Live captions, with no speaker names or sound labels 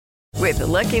With the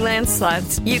Lucky Land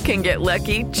Slots, you can get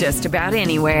lucky just about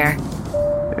anywhere.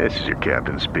 This is your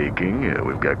captain speaking.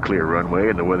 We've got clear runway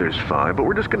and the weather's fine, but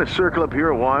we're just going to circle up here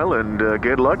a while and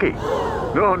get lucky.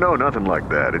 No, nothing like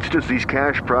that. It's just these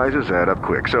cash prizes add up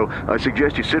quick. So I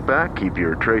suggest you sit back, keep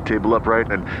your tray table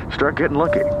upright, and start getting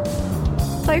lucky.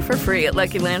 Play for free at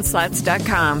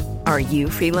LuckyLandSlots.com. Are you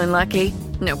feeling lucky?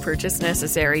 No purchase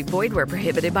necessary. Void where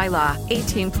prohibited by law.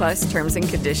 18+ terms and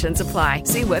conditions apply.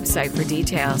 See website for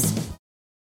details.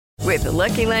 With the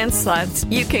Lucky Land Slots,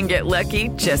 you can get lucky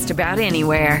just about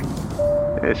anywhere.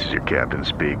 This is your captain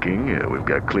speaking. We've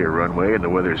got clear runway and the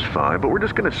weather's fine, but we're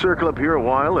just going to circle up here a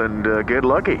while and get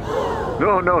lucky.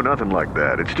 No, nothing like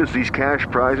that. It's just these cash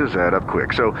prizes add up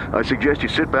quick. So I suggest you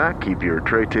sit back, keep your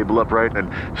tray table upright,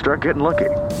 and start getting lucky.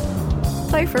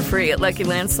 Play for free at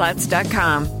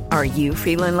LuckyLandSlots.com. Are you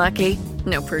feeling lucky?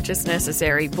 No purchase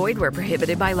necessary. Void where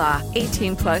prohibited by law.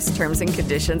 18+ terms and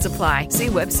conditions apply. See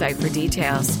website for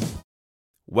details.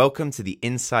 Welcome to the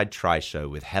Inside Try Show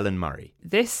with Helen Murray.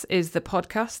 This is the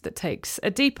podcast that takes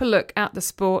a deeper look at the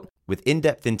sport with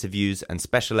in-depth interviews and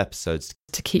special episodes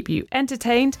to keep you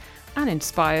entertained and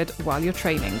inspired while you're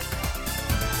training.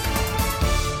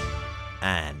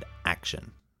 And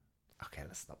action. Okay,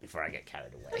 let's stop before I get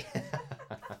carried away.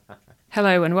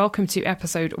 Hello and welcome to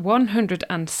episode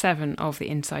 107 of the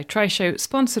Inside Try Show,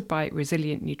 sponsored by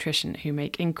Resilient Nutrition, who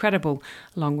make incredible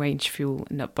long-range fuel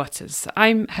nut butters.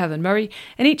 I'm Helen Murray,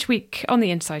 and each week on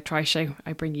the Inside Try Show,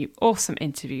 I bring you awesome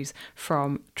interviews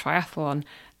from triathlon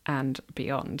and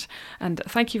beyond. And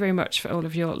thank you very much for all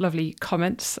of your lovely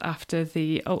comments after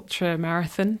the ultra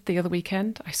marathon the other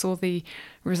weekend. I saw the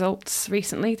results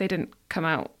recently. They didn't come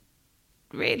out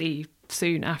really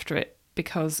soon after it,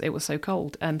 because it was so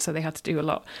cold, and so they had to do a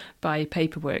lot by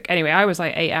paperwork. Anyway, I was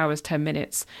like 8 hours, 10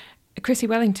 minutes. Chrissy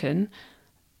Wellington,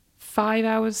 5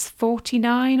 hours,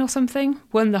 49 or something,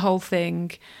 won the whole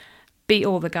thing, beat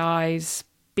all the guys,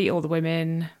 beat all the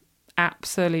women,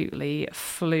 absolutely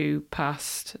flew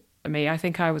past me. I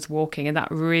think I was walking, and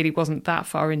that really wasn't that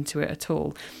far into it at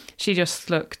all. She just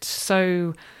looked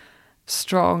so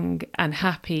strong and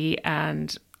happy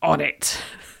and on it.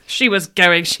 She was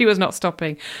going, she was not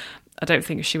stopping. I don't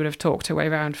think she would have talked her way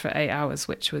around for 8 hours,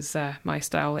 which was my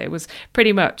style. It was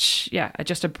pretty much,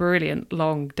 just a brilliant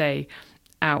long day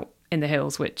out in the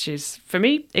hills, which is, for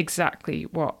me, exactly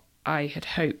what I had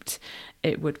hoped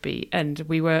it would be. And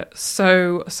we were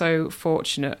so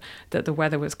fortunate that the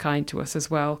weather was kind to us as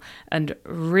well, and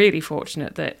really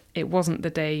fortunate that it wasn't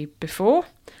the day before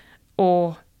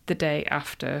or the day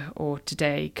after or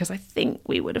today, because I think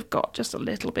we would have got just a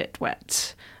little bit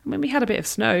wet. I mean, we had a bit of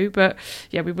snow, but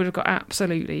we would have got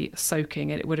absolutely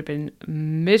soaking, and it would have been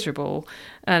miserable.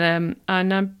 And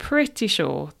I'm pretty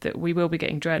sure that we will be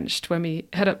getting drenched when we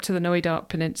head up to the Knoydart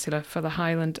Peninsula for the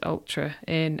Highland Ultra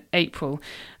in April.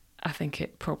 I think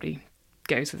it probably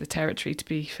goes with the territory, to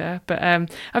be fair. But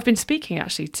I've been speaking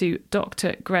actually to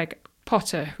Dr. Greg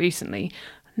Potter recently,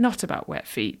 not about wet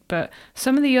feet, but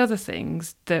some of the other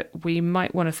things that we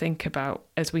might want to think about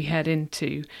as we head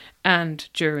into and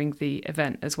during the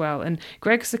event as well. And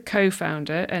Greg's the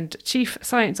co-founder and chief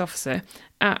science officer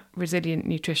at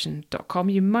resilientnutrition.com.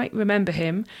 You might remember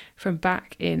him from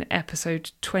back in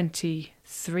episode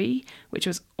 23, which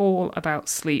was all about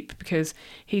sleep, because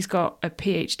he's got a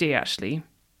PhD actually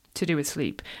to do with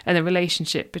sleep and the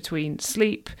relationship between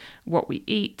sleep, what we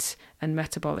eat, and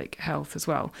metabolic health as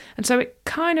well. And so it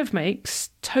kind of makes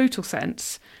total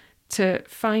sense to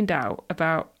find out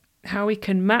about how we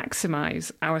can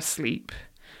maximize our sleep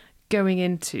going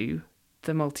into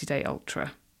the multi-day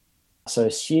ultra. So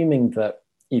assuming that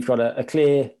you've got a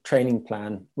clear training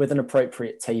plan with an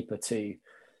appropriate taper too,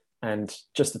 and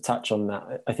just to touch on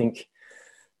that, I think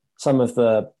some of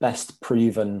the best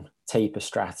proven taper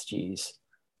strategies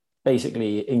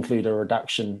basically include a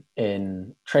reduction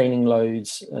in training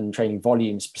loads and training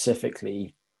volume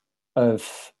specifically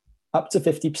of up to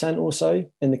 50% or so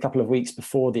in the couple of weeks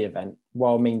before the event,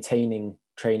 while maintaining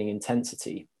training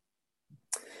intensity.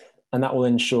 And that will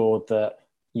ensure that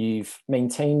you've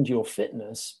maintained your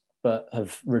fitness, but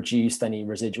have reduced any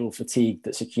residual fatigue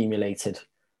that's accumulated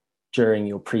during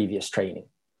your previous training.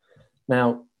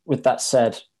 Now, with that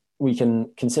said, we can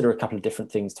consider a couple of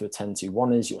different things to attend to.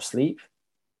 One is your sleep,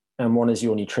 and one is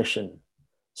your nutrition.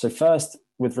 So first,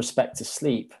 with respect to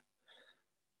sleep,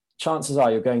 chances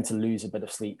are you're going to lose a bit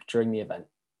of sleep during the event,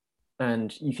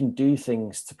 and you can do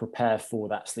things to prepare for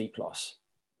that sleep loss.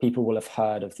 People will have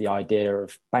heard of the idea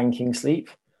of banking sleep,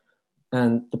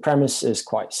 and the premise is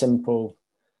quite simple.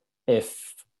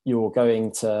 If you're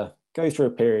going to go through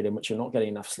a period in which you're not getting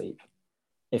enough sleep,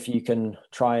 if you can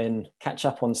try and catch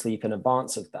up on sleep in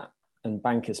advance of that and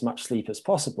bank as much sleep as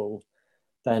possible,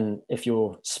 then if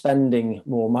you're spending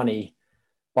more money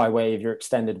by way of your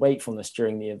extended wakefulness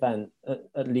during the event,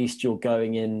 at least you're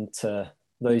going into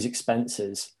those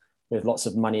expenses with lots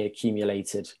of money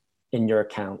accumulated in your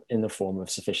account in the form of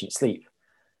sufficient sleep.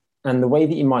 And the way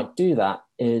that you might do that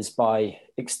is by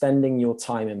extending your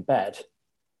time in bed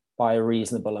by a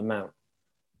reasonable amount.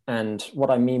 And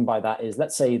what I mean by that is,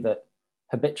 let's say that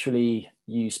habitually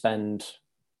you spend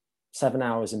 7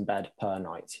 hours in bed per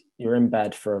night. You're in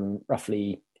bed from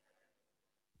roughly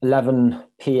 11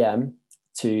 p.m.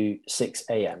 to 6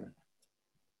 a.m.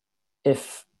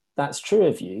 If that's true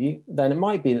of you, then it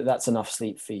might be that that's enough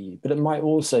sleep for you, but it might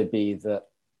also be that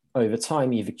over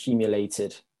time you've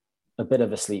accumulated a bit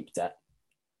of a sleep debt.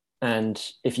 And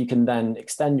if you can then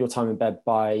extend your time in bed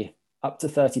by up to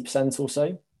 30% or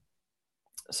so,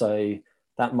 so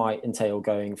that might entail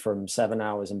going from 7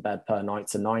 hours in bed per night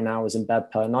to 9 hours in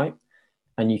bed per night.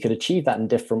 And you could achieve that in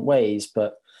different ways,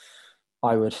 but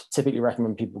I would typically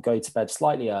recommend people go to bed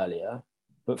slightly earlier,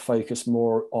 but focus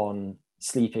more on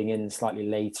sleeping in slightly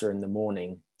later in the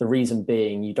morning. The reason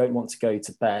being, you don't want to go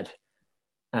to bed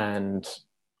and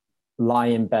lie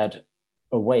in bed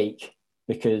awake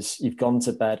because you've gone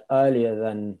to bed earlier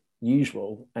than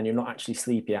usual and you're not actually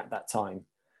sleepy at that time.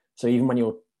 So even when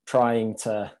you're trying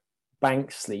to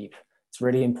bank sleep, it's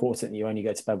really important that you only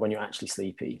go to bed when you're actually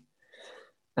sleepy.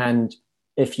 And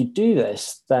if you do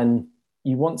this, then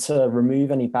you want to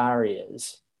remove any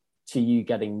barriers to you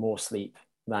getting more sleep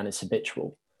than is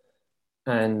habitual.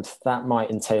 And that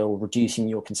might entail reducing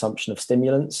your consumption of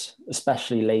stimulants,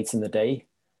 especially late in the day.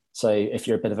 So if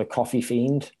you're a bit of a coffee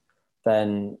fiend,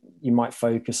 then you might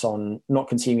focus on not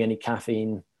consuming any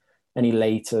caffeine any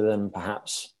later than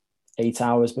perhaps 8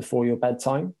 hours before your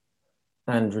bedtime,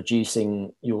 and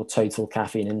reducing your total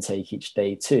caffeine intake each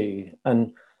day too.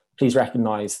 And please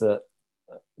recognize that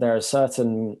there are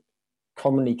certain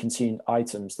commonly consumed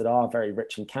items that are very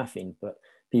rich in caffeine, but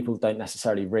people don't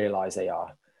necessarily realize they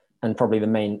are. And probably the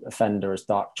main offender is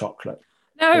dark chocolate.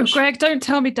 No, Greg, don't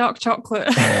tell me dark chocolate.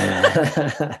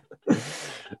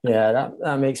 Yeah,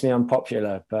 that makes me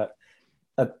unpopular. But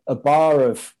a bar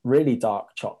of really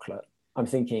dark chocolate, I'm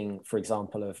thinking, for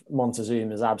example, of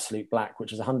Montezuma's Absolute Black,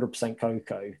 which is 100%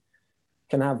 cocoa,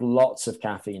 can have lots of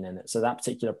caffeine in it. So that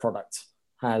particular product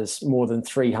has more than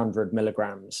 300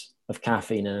 milligrams of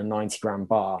caffeine in a 90-gram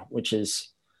bar, which is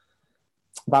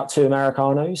about 2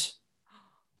 Americanos.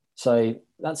 So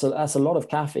that's a lot of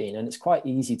caffeine, and it's quite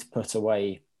easy to put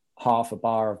away half a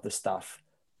bar of the stuff.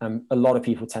 A lot of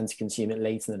people tend to consume it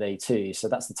late in the day too. So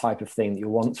that's the type of thing that you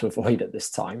want to avoid at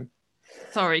this time.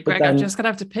 Sorry, Greg, I'm just going to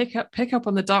have to pick up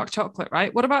on the dark chocolate,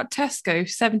 right? What about Tesco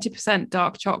 70%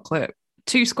 dark chocolate,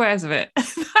 2 squares of it?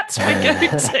 That's my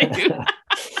go-to.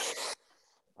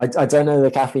 I don't know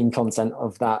the caffeine content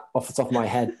of that off the top of my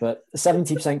head, but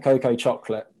 70% cocoa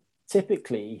chocolate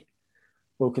typically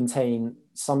will contain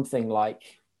something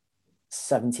like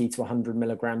 70 to 100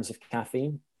 milligrams of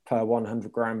caffeine per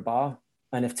 100 gram bar.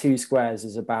 And if 2 squares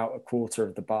is about a quarter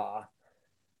of the bar,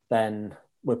 then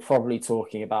we're probably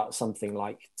talking about something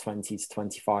like 20 to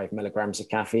 25 milligrams of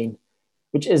caffeine,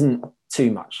 which isn't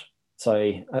too much.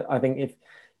 So I think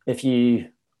if you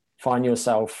find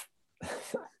yourself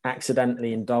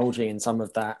accidentally indulging in some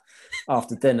of that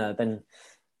after dinner, then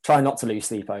try not to lose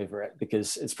sleep over it,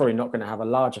 because it's probably not going to have a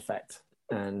large effect.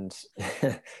 And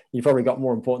you've probably got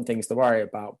more important things to worry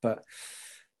about, but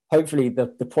hopefully the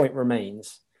point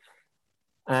remains.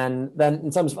 And then in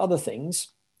terms of other things,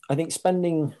 I think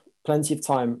spending plenty of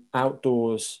time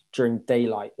outdoors during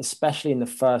daylight, especially in the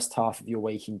first half of your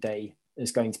waking day,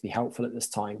 is going to be helpful at this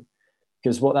time,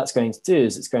 because what that's going to do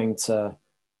is it's going to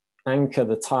anchor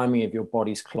the timing of your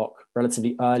body's clock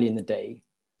relatively early in the day.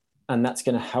 And that's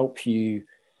going to help you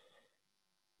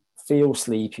feel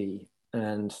sleepy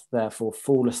and therefore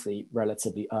fall asleep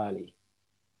relatively early.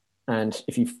 And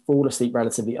if you fall asleep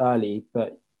relatively early,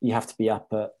 but you have to be up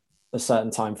at a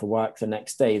certain time for work the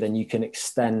next day, then you can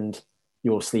extend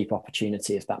your sleep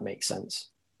opportunity, if that makes sense.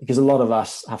 Because a lot of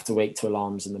us have to wake to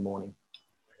alarms in the morning.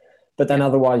 But then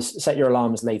otherwise, set your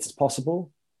alarm as late as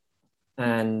possible.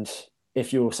 And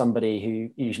if you're somebody who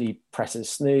usually presses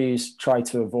snooze, try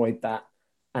to avoid that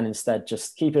and instead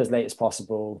just keep it as late as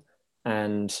possible.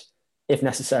 And if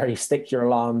necessary, stick your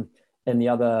alarm in the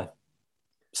other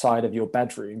side of your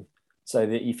bedroom so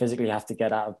that you physically have to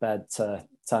get out of bed to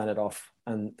turn it off,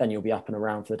 and then you'll be up and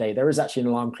around for the day. There is actually an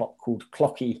alarm clock called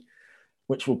Clocky,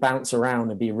 which will bounce around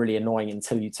and be really annoying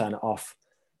until you turn it off.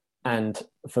 And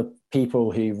for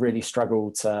people who really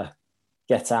struggle to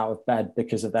get out of bed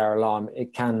because of their alarm,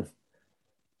 it can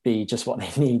be just what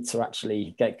they need to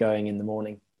actually get going in the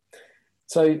morning.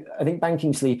 So I think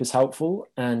banking sleep is helpful.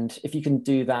 And if you can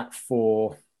do that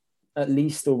for at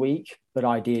least a week, but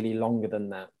ideally longer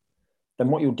than that, then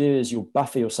what you'll do is you'll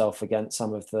buffer yourself against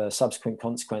some of the subsequent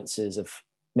consequences of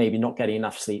maybe not getting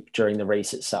enough sleep during the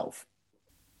race itself.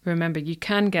 Remember, you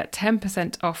can get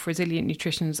 10% off Resilient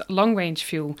Nutrition's long-range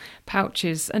fuel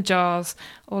pouches and jars,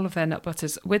 all of their nut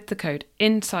butters, with the code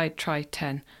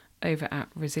INSIDETRY10 over at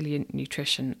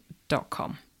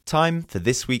resilientnutrition.com. Time for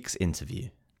this week's interview.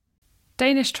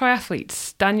 Danish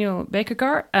triathletes Daniel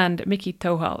Bækkegård and Miki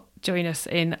Taagholt join us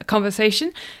in a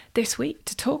conversation this week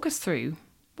to talk us through,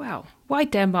 well, why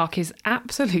Denmark is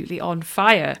absolutely on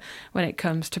fire when it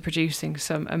comes to producing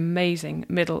some amazing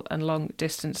middle and long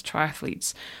distance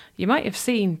triathletes. You might have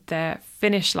seen their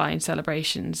finish line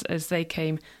celebrations as they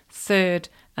came third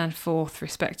and fourth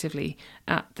respectively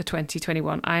at the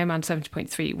 2021 Ironman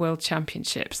 70.3 World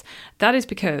Championships. That is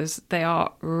because they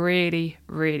are really,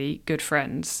 really good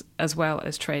friends as well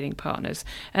as training partners.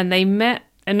 And they met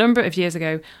a number of years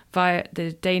ago via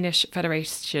the Danish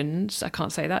Federation's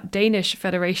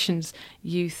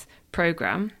youth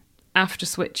program after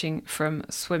switching from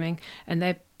swimming. And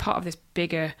they're part of this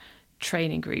bigger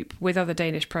training group with other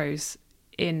Danish pros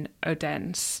in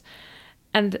Odense.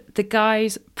 And the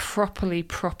guys properly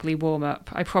warm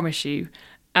up, I promise you,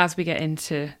 as we get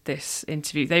into this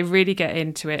interview. They really get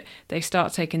into it. They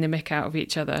start taking the mick out of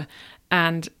each other.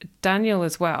 And Daniel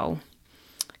as well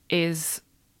is...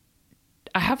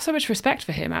 I have so much respect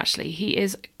for him, actually. He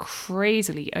is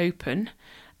crazily open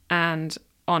and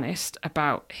honest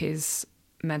about his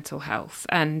mental health.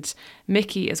 And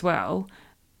Miki as well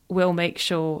will make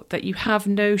sure that you have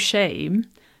no shame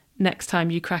next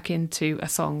time you crack into a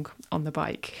song on the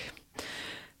bike.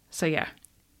 So yeah,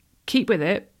 keep with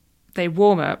it. They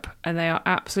warm up and they are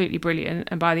absolutely brilliant.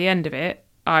 And by the end of it,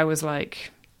 I was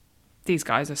like, these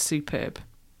guys are superb.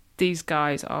 These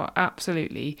guys are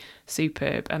absolutely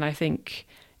superb. And I think,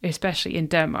 especially in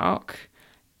Denmark,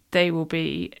 they will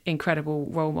be incredible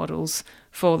role models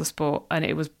for the sport. And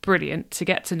it was brilliant to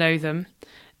get to know them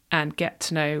and get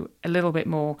to know a little bit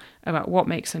more about what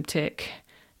makes them tick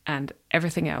and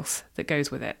everything else that goes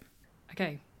with it.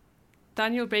 Okay,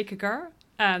 Daniel Bækkegård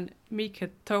and Miki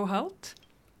Taagholt,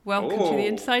 welcome to the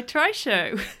Inside Tri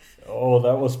Show. Oh,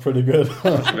 that was pretty good.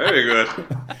 Very good.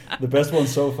 The best one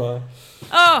so far.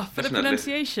 Oh, for the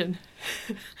pronunciation.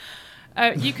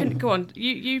 You can go on.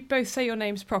 You both say your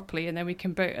names properly, and then we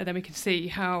can see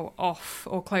how off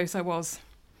or close I was.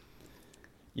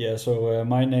 Yeah. So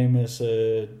my name is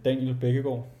Daniel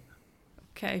Bækkegård.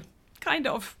 Okay, kind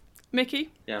of. Miki?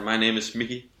 Yeah, my name is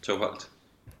Miki Taagholt.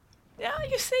 Yeah,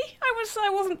 you see, I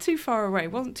wasn't too far away.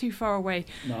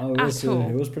 No,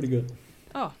 it was pretty good.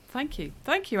 Oh, thank you.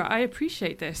 I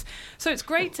appreciate this. So it's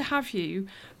great to have you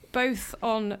both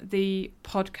on the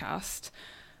podcast.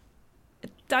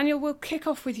 Daniel, we'll kick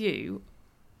off with you.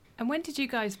 And when did you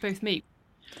guys both meet?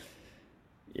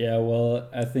 Yeah, well,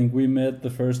 I think we met the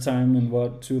first time in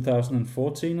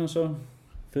 2014 or so,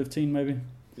 15 maybe.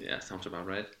 Yeah, sounds about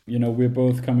right. You know, we're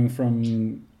both coming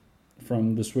from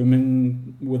the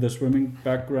swimming, with a swimming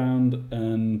background,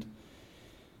 and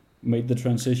made the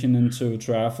transition into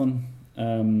triathlon.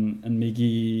 And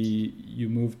Miki, you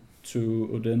moved to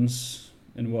Odense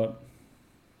in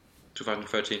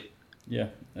 2013. Yeah,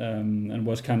 and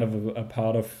was kind of a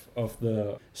part of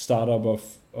the startup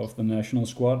of the national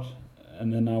squad.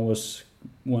 And then I was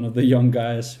one of the young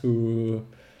guys who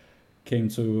came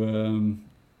to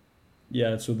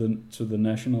the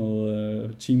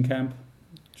national team camp,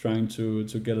 trying to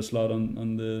get a slot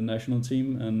on the national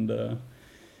team, and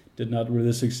did not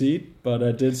really succeed, but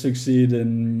I did succeed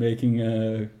in making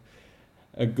a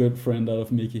good friend out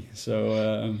of Miki.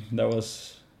 So that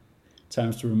was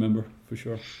times to remember for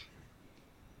sure.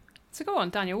 So go on,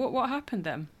 Daniel. What happened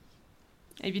then?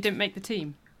 If you didn't make the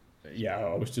team? Yeah,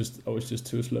 I was just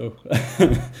too slow.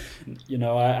 You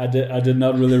know, I did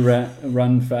not really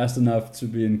run fast enough to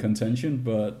be in contention,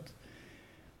 but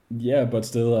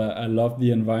still, I loved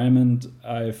the environment.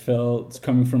 I felt,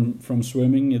 coming from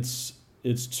swimming, it's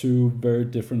two very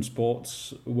different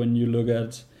sports when you look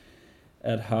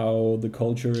at how the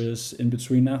culture is in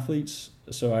between athletes.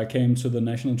 So I came to the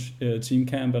national team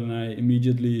camp, and I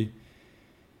immediately,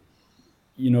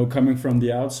 you know, coming from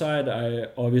the outside, I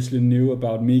obviously knew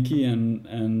about Miki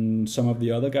and some of the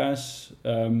other guys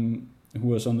who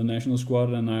was on the national squad,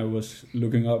 and I was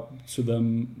looking up to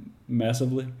them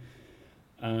massively.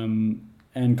 And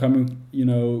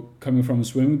coming from a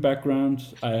swimming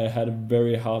background, I had a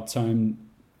very hard time.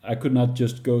 I could not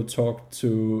just go talk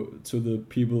to the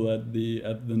people at the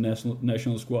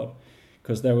national squad,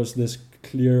 because there was this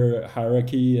clear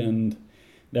hierarchy, and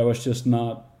there was just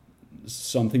not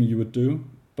something you would do.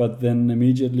 But then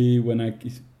immediately when I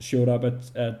showed up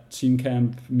at team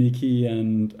camp, Miki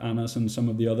and Anders and some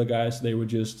of the other guys, they were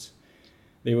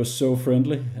so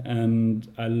friendly, and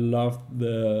I loved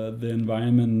the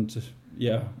environment.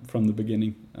 Yeah, from the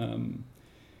beginning.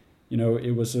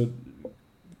 It was a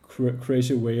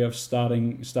crazy way of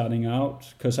starting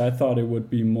out, because I thought it would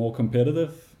be more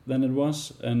competitive than it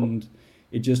was, and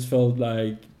it just felt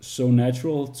like so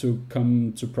natural to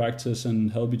come to practice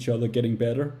and help each other getting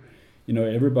better.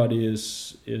 Everybody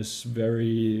is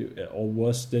very, or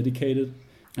was dedicated,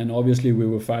 and obviously we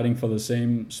were fighting for the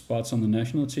same spots on the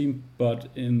national team, but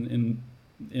in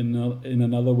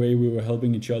another way we were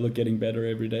helping each other getting better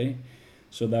every day.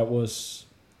 So that was,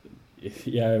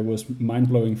 it was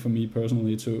mind-blowing for me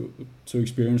personally to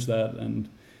experience that. And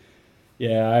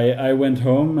I went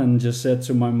home and just said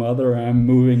to my mother, I'm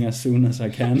moving as soon as I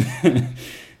can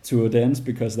to Odense,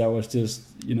 because that was just,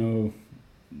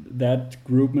 that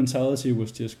group mentality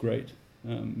was just great.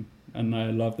 And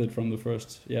I loved it from the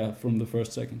first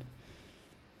second.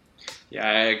 Yeah,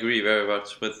 I agree very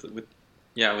much with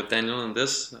Daniel on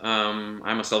this.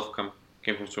 I myself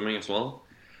came from swimming as well.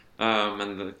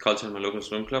 And the culture in my local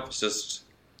swim club is just,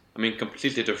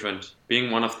 completely different. Being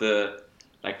one of the,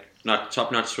 not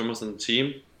top-notch swimmers in the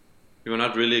team, you were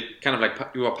not really,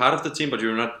 you were part of the team, but you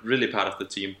were not really part of the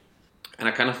team. And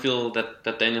I kind of feel that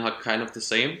Daniel had kind of the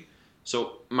same.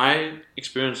 So my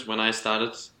experience when I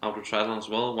started out with triathlon as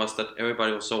well was that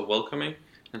everybody was so welcoming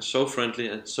and so friendly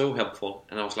and so helpful.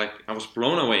 And I was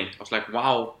blown away. I was like,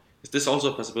 wow, is this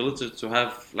also a possibility to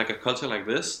have a culture like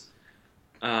this?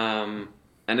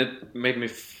 And it made me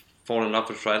fall in love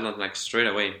with triathlon straight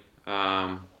away.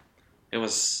 It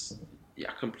was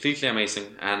completely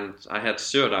amazing, and I had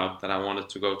zero doubt that I wanted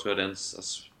to go to Odense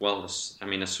as well as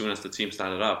soon as the team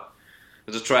started up.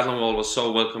 But the triathlon world was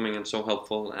so welcoming and so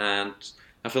helpful, and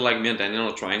I feel like me and Daniel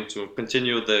are trying to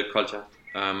continue the culture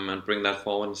and bring that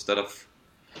forward instead of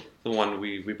the one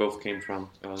we both came from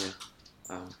earlier.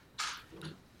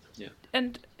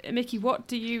 And Miki, what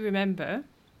do you remember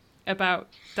about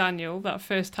Daniel that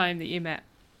first time that you met?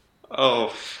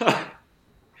 Oh,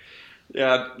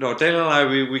 Daniel and I,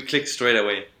 we clicked straight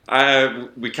away.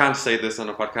 We can't say this on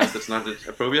a podcast, it's not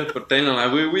appropriate, but Daniel and I,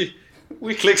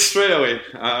 we clicked straight away.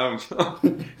 I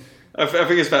think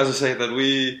it's fair to say that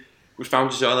we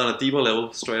found each other on a deeper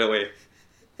level straight away.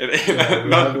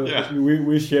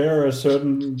 We share a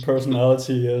certain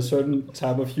personality, a certain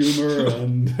type of humor,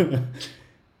 and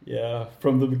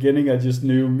from the beginning I just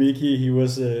knew Miki. He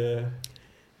was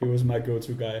my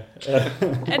go-to guy.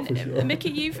 And sure. Miki,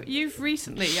 you've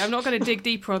recently, I'm not going to dig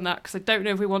deeper on that because I don't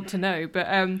know if we want to know, but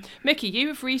Miki, you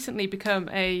have recently become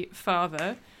a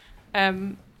father.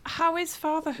 How is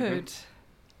fatherhood?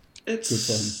 It's good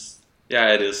fun.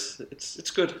 Yeah, it is.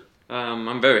 It's good.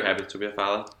 I'm very happy to be a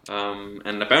father,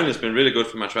 and apparently it's been really good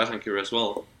for my triathlon career as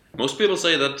well. Most people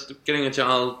say that getting a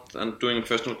child and doing a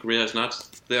professional career is not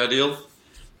the ideal,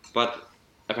 but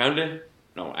apparently,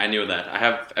 no, I knew that. I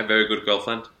have a very good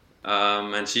girlfriend,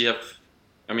 and she have,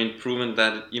 proven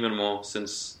that even more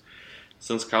since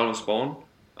Carl was born,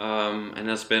 and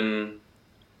it's been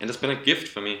a gift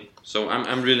for me. So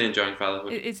I'm really enjoying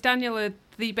fatherhood. Is Daniel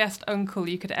the best uncle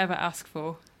you could ever ask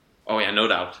for? Oh yeah, no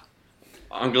doubt.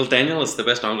 Uncle Daniel is the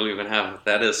best uncle you can have.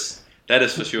 That is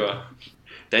for sure.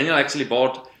 Daniel actually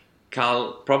bought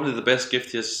Carl probably the best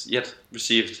gift he has yet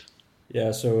received.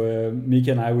 Yeah, so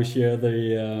Miki and I, we share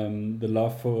the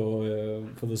love for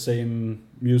the same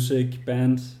music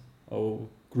band or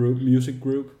music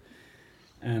group,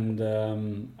 and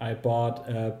I bought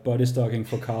a body stocking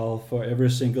for Carl for every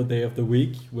single day of the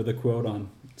week with a quote on.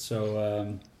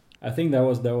 So I think that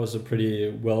was a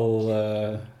pretty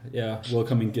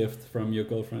welcoming gift from your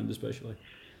girlfriend especially.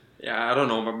 Yeah, I don't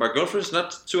know, but my girlfriend's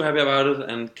not too happy about it,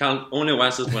 and Carl only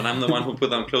wears it when I'm the one who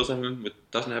put on clothes on him. It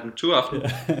doesn't happen too often,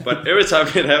 but every time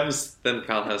it happens, then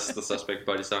Carl has the suspect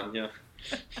body stocking. Yeah.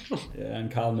 Yeah,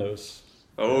 and Carl knows.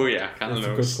 Oh yeah, Carl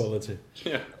knows. Good quality.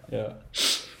 Yeah.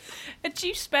 And do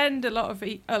you spend a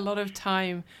lot of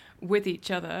time with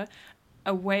each other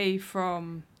away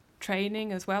from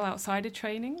training as well, outside of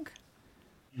training?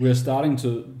 We're starting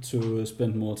to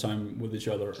spend more time with each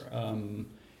other.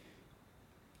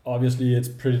 Obviously, it's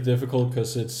pretty difficult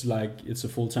because it's a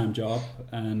full-time job,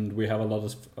 and we have a lot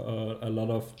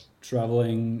of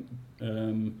traveling,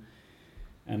 and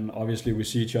obviously we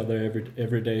see each other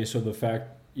every day. So the fact,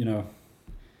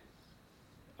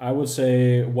 I would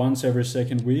say once every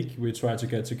second week we try to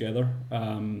get together,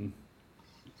 and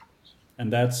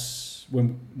that's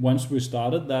once we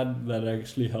started that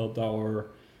actually helped our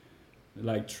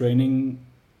training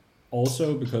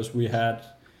also, because we had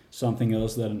something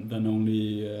else than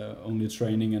only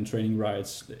training and training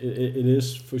rides. It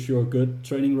is for sure good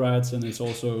training rides, and it's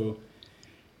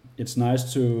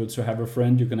nice to have a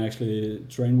friend you can actually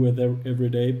train with every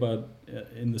day, but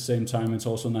in the same time it's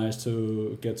also nice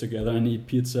to get together and eat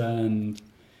pizza and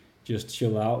just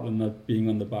chill out and not being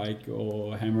on the bike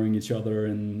or hammering each other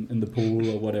in the pool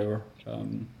or whatever.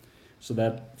 So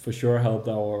that for sure helped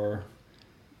our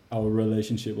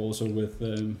relationship also with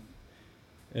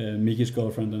Miki's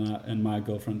girlfriend and my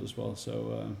girlfriend as well.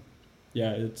 So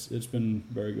yeah, it's been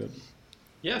very good.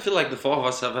 Yeah, I feel like the four of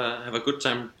us have a good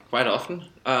time quite often.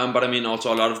 But I mean,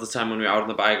 also a lot of the time when we're out on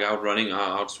the bike, out running,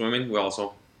 out swimming, we're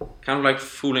also kind of like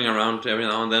fooling around every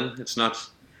now and then. It's not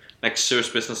like serious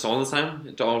business all the time.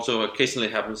 It also occasionally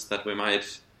happens that we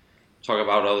might talk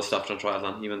about other stuff on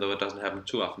triathlon, even though it doesn't happen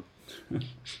too often.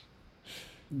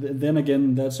 Then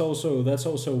again, that's also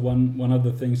one of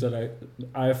the things that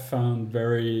I found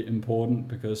very important,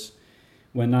 because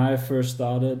when I first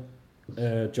started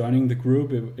joining the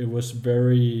group, it was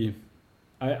very.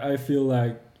 I feel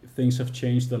like things have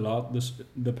changed a lot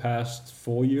the past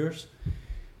 4 years.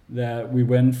 That we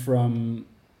went from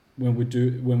when we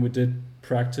did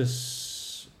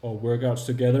practice or workouts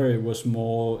together, it was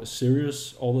more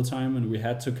serious all the time, and we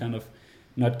had to kind of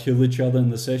not kill each other in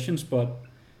the sessions, but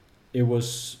it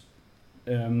was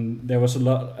there was a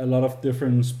lot of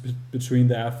difference between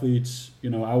the athletes. You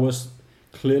know, I was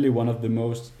clearly one of the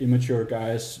most immature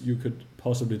guys you could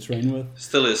possibly train with.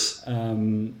 Still is.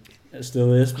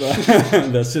 Still is, but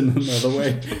that's in another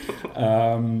way.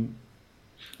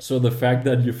 So the fact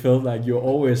that you felt like you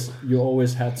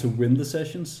always had to win the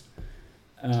sessions,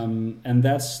 and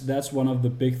that's one of the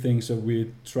big things that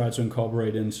we try to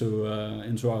incorporate into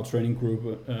our training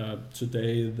group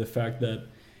today. The fact that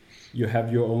you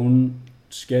have your own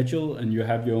schedule and you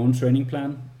have your own training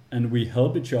plan, and we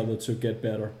help each other to get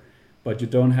better. But you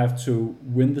don't have to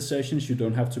win the sessions. You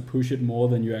don't have to push it more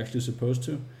than you're actually supposed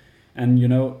to. And you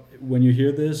know, when you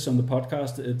hear this on the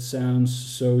podcast, it sounds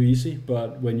so easy,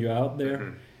 but when you're out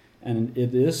there, and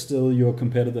it is still your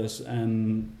competitors,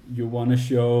 and you want to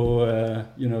show,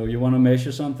 you want to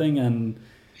measure something, and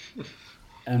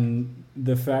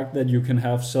the fact that you can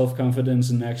have self-confidence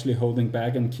in actually holding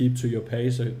back and keep to your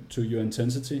pace, to your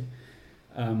intensity,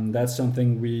 that's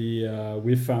something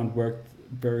we found worked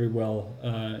very well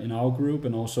in our group.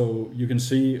 And also you can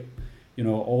see, you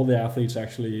know, all the athletes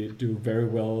actually do very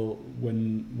well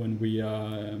when we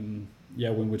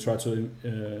try to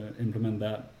implement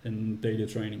that in daily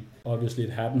training. Obviously,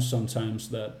 it happens sometimes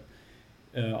that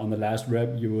on the last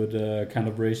rep you would kind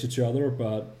of race each other,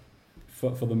 but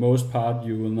for the most part,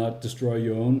 you will not destroy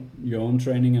your own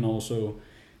training and also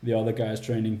the other guys'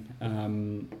 training,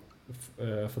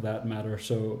 for that matter.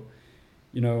 So,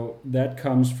 you know, that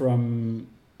comes from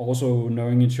also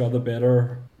knowing each other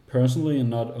better personally, and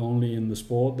not only in the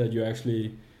sport. That you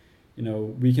actually, you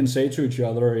know, we can say to each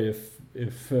other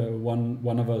if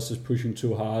one of us is pushing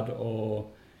too hard or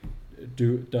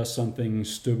does something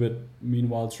stupid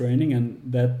meanwhile training, and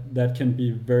that can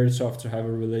be very tough to have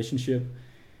a relationship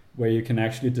where you can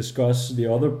actually discuss the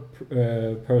other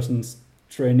person's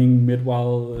training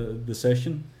mid-while the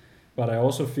session. But I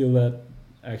also feel that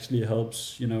actually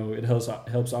helps, you know, it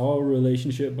helps our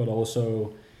relationship, but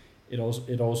also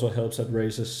it also helps at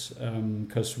races,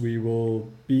 because we will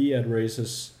be at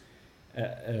races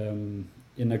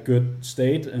in a good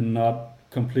state and not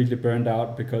completely burned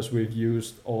out because we've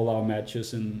used all our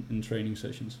matches in training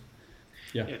sessions.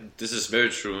 Yeah, this is very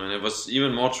true, and it was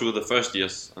even more true the first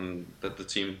years that the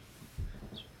team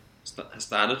has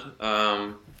started.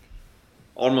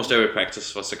 Almost every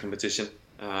practice was a competition,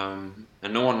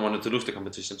 and no one wanted to lose the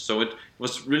competition. So it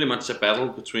was really much a battle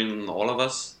between all of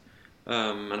us.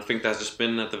 And I think there's just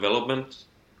been a development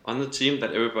on the team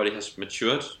that everybody has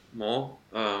matured more.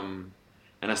 And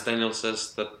as Daniel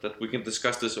says, that we can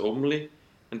discuss this openly,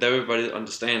 and everybody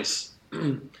understands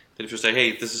that if you say,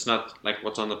 hey, this is not like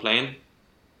what's on the plan,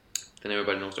 then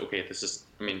everybody knows, okay, it's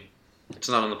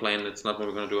not on the plan, it's not what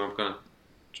we're going to do, I'm going to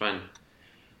try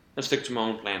and stick to my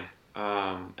own plan.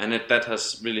 And that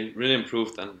has really, really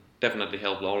improved and definitely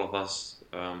helped all of us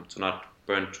to not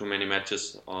burn too many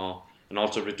matches, and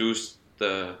also reduce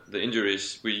the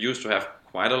injuries. We used to have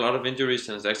quite a lot of injuries,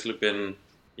 and it's actually been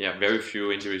very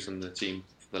few injuries in the team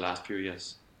for the last few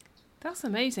years. That's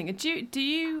amazing. Do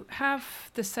you have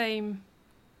the same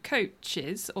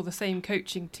coaches or the same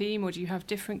coaching team, or do you have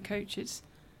different coaches?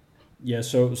 Yeah,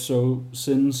 so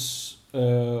since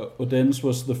Odense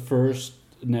was the first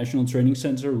national training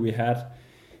center, we had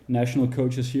national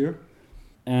coaches here,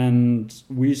 and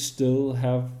we still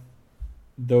have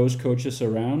those coaches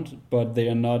around, but they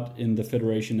are not in the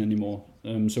federation anymore.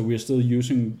 So we're still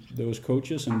using those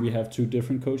coaches, and we have 2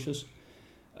 different coaches.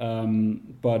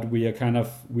 But we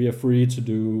are free to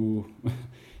do,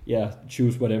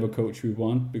 choose whatever coach we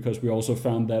want, because we also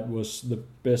found that was the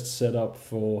best setup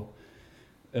for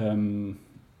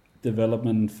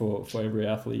development for every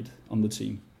athlete on the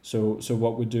team. So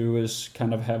what we do is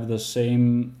kind of have the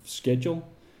same schedule,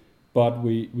 but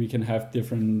we can have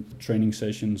different training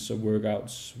sessions or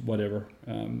workouts, whatever,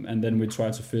 and then we try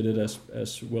to fit it as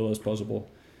well as possible.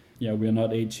 Yeah, we are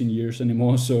not 18 years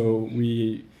anymore, so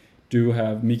we do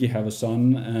have Miki have a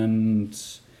son, and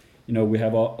we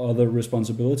have other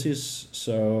responsibilities.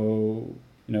 So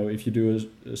if you do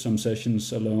some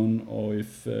sessions alone, or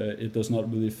if it does not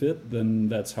really fit, then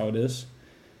that's how it is.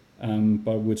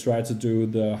 But we try to do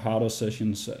the harder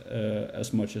sessions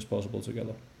as much as possible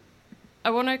together.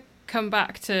 I want to come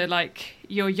back to like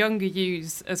your younger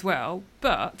yous as well,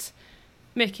 but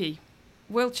Miki,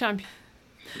 world champion,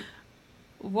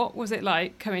 what was it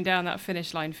like coming down that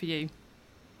finish line for you?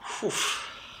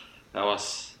 That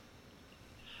was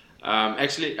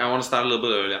actually, I want to start a little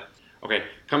bit earlier. Okay,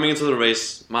 coming into the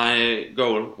race, my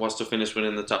goal was to finish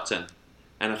within the top 10,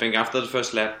 and I think after the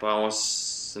first lap I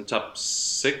was in top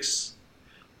 6,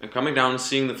 and coming down and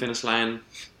seeing the finish line,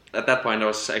 at that point I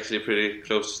was actually pretty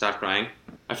close to start crying.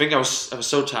 I think I was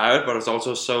so tired, but I was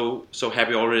also so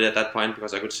happy already at that point,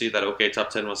 because I could see that top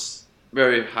 10 was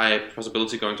very high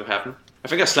possibility going to happen. I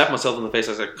think I slapped myself in the face.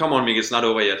 I said, "Come on, Miki, it's not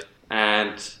over yet."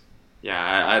 And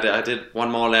yeah, I did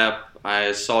one more lap.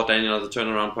 I saw Daniel at the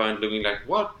turnaround point looking like,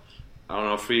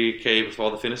 3K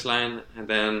before the finish line, and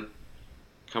then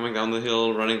coming down the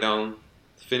hill, running down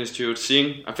the finish chute,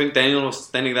 I think Daniel was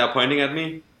standing there pointing at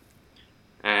me,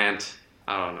 and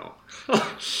I don't know.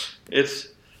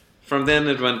 From then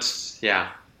it went,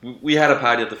 we had a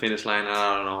party at the finish line, and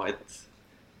I don't know,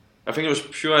 I think it was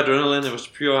pure adrenaline, I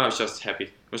was just happy.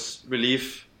 It was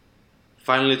relief,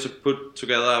 finally, to put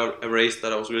together a race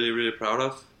that I was really, really proud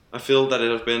of. I feel that it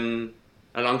has been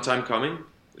a long time coming.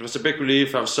 It was a big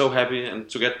relief. I was so happy, and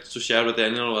to get to share with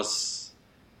Daniel was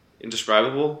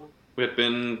indescribable. We had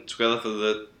been together for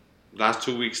the last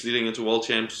 2 weeks leading into World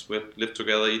Champs. We had lived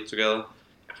together, eat together.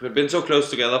 We had been so close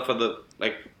together for the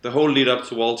whole lead up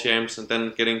to World Champs, and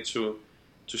then getting to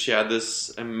share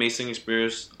this amazing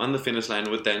experience on the finish line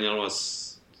with Daniel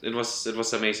was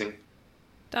amazing.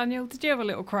 Daniel, did you have a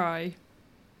little cry?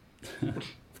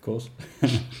 Of course.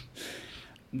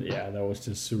 Yeah, that was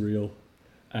just surreal.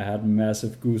 I had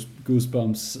massive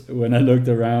goosebumps when I looked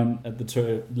around at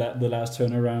the last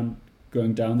turnaround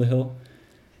going down the hill.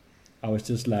 I was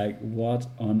just like, what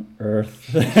on earth?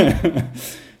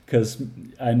 Because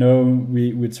I know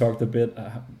we talked a bit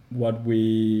what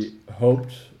we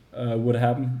hoped would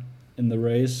happen in the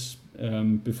race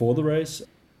before the race.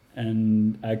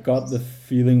 And I got the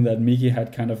feeling that Miki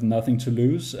had kind of nothing to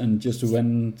lose and just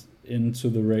went into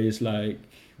the race like,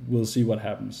 we'll see what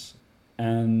happens.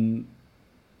 And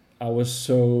I was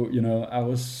so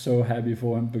happy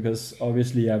for him, because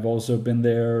obviously I've also been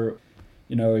there,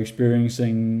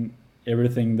 experiencing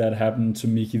everything that happened to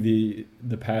Miki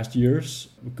the past years,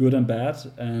 good and bad,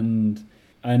 and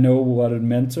I know what it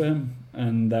meant to him,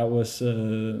 and that was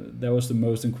the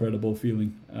most incredible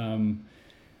feeling.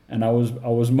 And I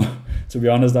was more, to be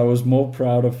honest, I was more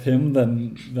proud of him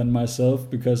than myself,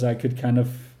 because I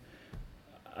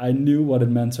knew what it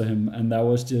meant to him, and that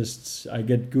was just, I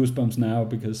get goosebumps now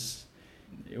because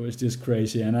it was just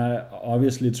crazy. And I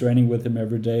obviously training with him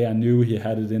every day, I knew he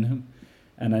had it in him,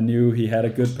 and I knew he had a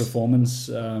good performance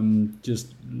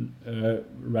just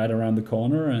right around the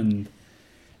corner, and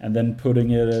then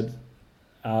putting it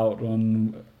out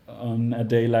on a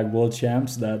day like World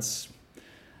Champs, that's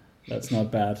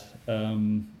not bad.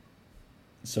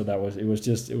 So it was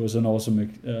an awesome,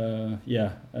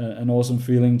 an awesome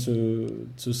feeling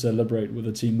to celebrate with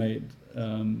a teammate.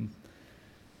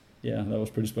 That was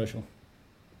pretty special.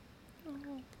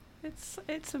 Oh,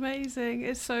 it's amazing.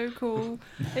 It's so cool.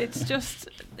 It's just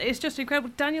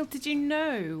incredible. Daniel, did you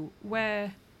know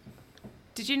where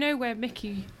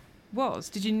Miki was?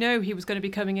 Did you know he was going to be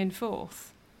coming in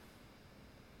fourth?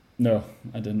 No,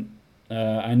 I didn't.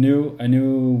 I knew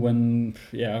when,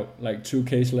 like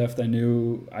 2Ks left, I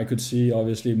knew I could see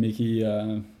obviously Miki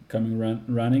coming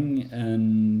running,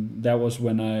 and that was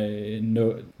when I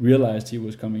realized he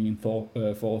was coming in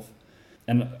fourth.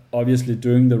 And obviously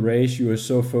during the race you are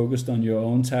so focused on your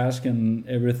own task and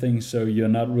everything, so you're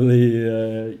not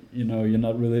really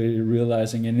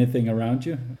realizing anything around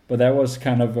you. But that was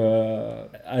kind of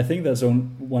I think that's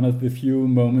one of the few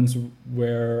moments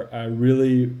where I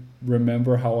really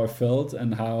remember how I felt,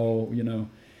 and how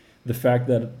the fact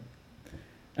that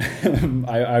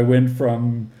I went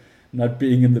from not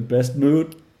being in the best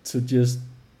mood to just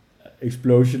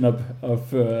explosion of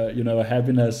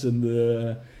happiness in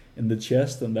the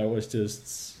chest, and that was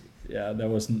just that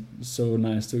was so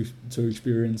nice to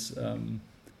experience. And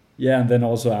then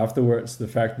also afterwards, the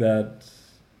fact that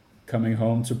coming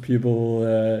home to people,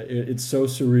 it's so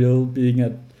surreal being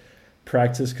at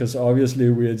practice, because obviously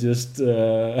we're just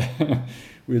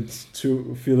we're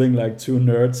feeling like two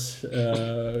nerds,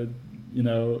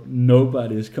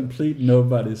 complete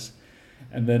nobodies,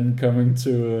 and then coming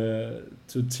to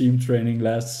team training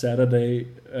last Saturday,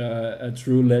 a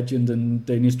true legend in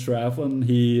Danish triathlon.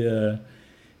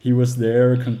 He was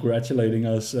there congratulating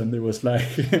us, and it was like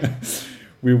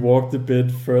we walked a bit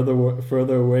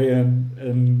further away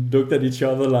and looked at each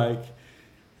other like,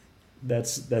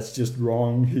 that's just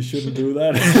wrong. He shouldn't do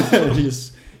that.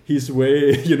 he's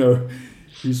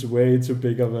way too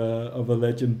big of a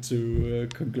legend to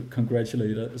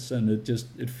congratulate us, and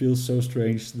it feels so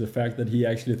strange, the fact that he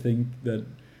actually think that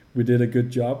we did a good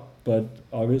job, but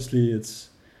obviously it's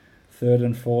third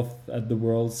and fourth at the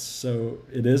Worlds, so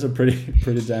it is a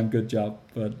pretty damn good job,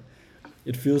 but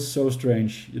it feels so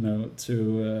strange,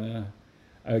 to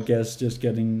I guess just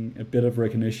getting a bit of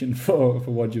recognition for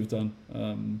what you've done,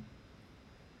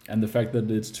 and the fact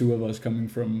that it's two of us coming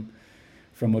from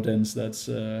Odense, that's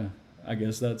I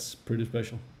guess that's pretty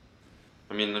special.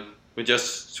 I mean, we're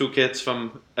just two kids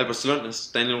from Albertslund, as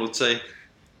Daniel would say,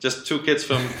 just two kids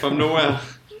from nowhere.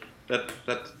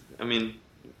 I mean,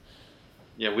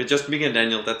 we're just Miki and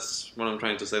Daniel. That's what I'm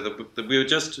trying to say.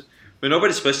 We're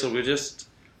nobody special. We're just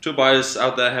two boys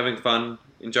out there having fun,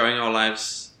 enjoying our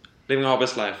lives, living our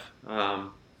best life.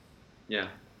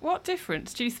 What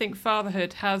difference do you think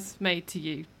fatherhood has made to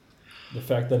you? The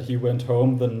fact that he went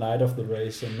home the night of the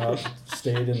race and not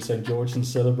stayed in St. George's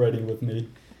celebrating with me,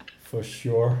 for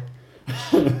sure.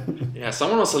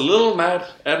 Someone was a little mad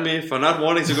at me for not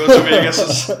wanting to go to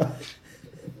Vegas.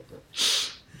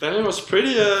 Daniel was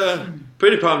pretty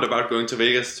pumped about going to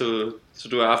Vegas to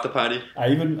do an after party.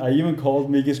 I even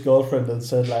called Miki's girlfriend and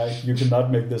said, like, you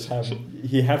cannot make this happen.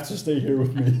 He have to stay here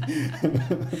with me.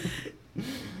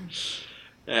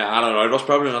 I don't know. It was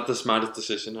probably not the smartest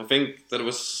decision. I think that it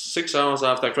was 6 hours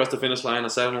after I crossed the finish line. I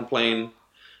sat on a plane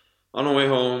on my way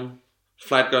home.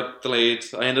 Flight got delayed.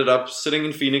 I ended up sitting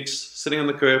in Phoenix, sitting on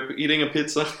the curb, eating a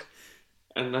pizza.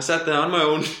 And I sat there on my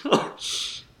own,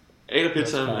 ate a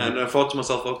pizza, and I thought to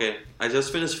myself, okay, I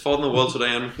just finished fourth in the world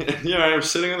today, and here I am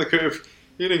sitting on the curb,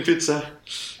 eating pizza.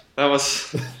 I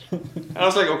was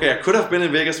like, okay, I could have been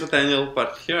in Vegas with Daniel,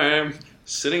 but here I am,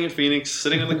 sitting in Phoenix,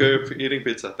 sitting on the curb, eating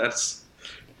pizza. That's...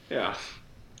 You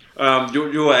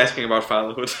were asking about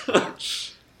fatherhood.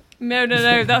 No,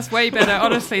 that's way better.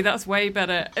 Honestly, that's way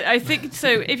better. I think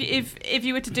so. If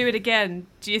you were to do it again,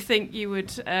 do you think you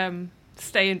would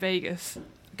stay in Vegas,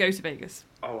 go to Vegas?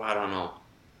 Oh, I don't know.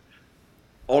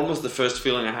 Almost the first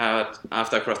feeling I had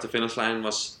after I crossed the finish line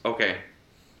was, okay,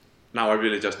 now I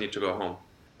really just need to go home.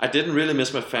 I didn't really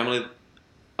miss my family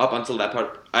up until that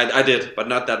part. I did, but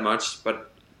not that much. But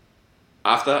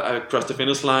after I crossed the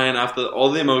finish line, after all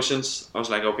the emotions, I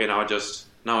was like, okay, now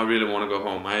I really want to go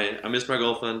home. I missed my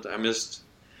girlfriend, I missed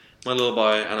my little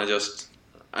boy, and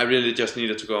I really just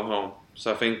needed to go home.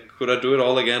 So I think, could I do it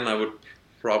all again? I would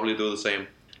probably do the same.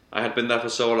 I had been there for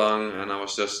so long, and I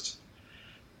was just,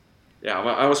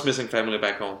 I was missing family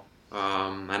back home.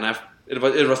 And it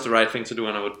was the right thing to do,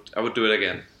 and I would do it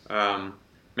again.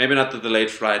 Maybe not the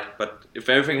delayed flight, but if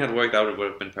everything had worked out, it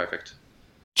would have been perfect.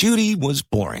 Judy was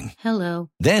boring. Hello.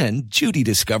 Then Judy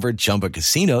discovered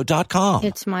ChumbaCasino.com.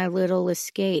 It's my little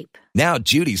escape. Now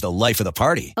Judy's the life of the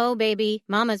party. Oh, baby,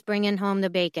 mama's bringing home the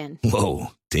bacon. Whoa,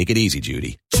 take it easy,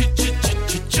 Judy.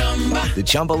 The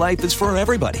Chumba life is for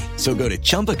everybody. So go to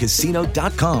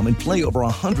ChumbaCasino.com and play over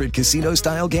 100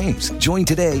 casino-style games. Join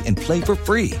today and play for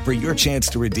free for your chance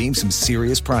to redeem some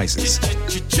serious prizes.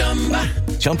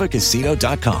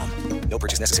 ChumbaCasino.com. No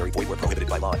purchase necessary. Void where prohibited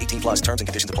by law. 18 plus terms and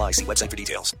conditions apply. See website for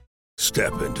details.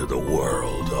 Step into the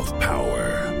world of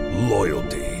power,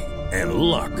 loyalty, and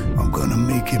luck. I'm going to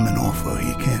make him an offer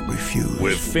he can't refuse.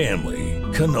 With family,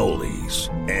 cannolis,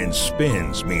 and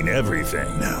spins mean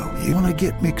everything. Now, you want to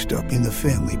get mixed up in the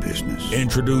family business.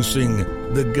 Introducing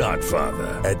The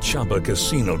Godfather at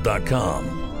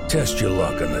ChumbaCasino.com. Test your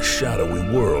luck in the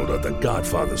shadowy world of The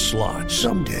Godfather slot.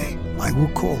 Someday, I will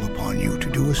call upon you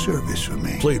to do a service for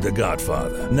me. Play The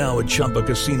Godfather, now at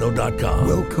ChumbaCasino.com.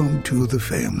 Welcome to the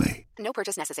family. No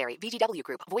purchase necessary. VGW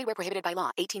Group. Void where prohibited by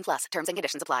law. 18 plus. Terms and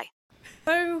conditions apply.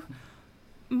 So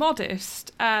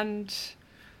modest and...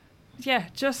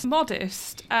 just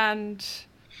modest and...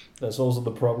 That's also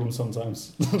the problem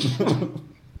sometimes.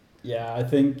 I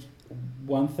think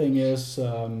one thing is...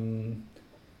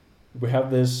 we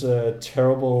have this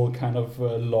terrible kind of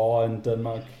law in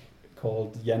Denmark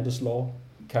called Jantes law,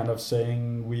 kind of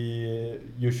saying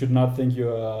you should not think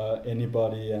you're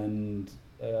anybody, and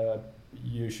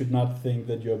you should not think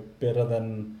that you're better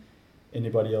than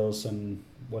anybody else and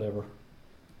whatever.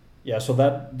 Yeah, so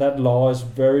that law is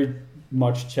very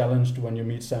much challenged when you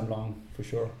meet Sam Long, for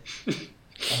sure.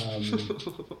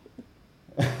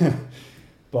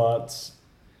 But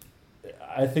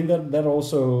I think that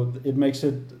also, it makes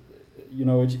it,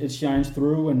 it shines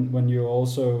through when you're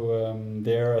also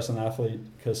there as an athlete,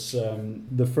 because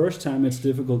the first time it's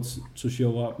difficult to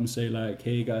show up and say like,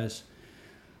 hey guys,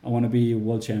 I want to be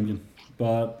world champion.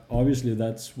 But obviously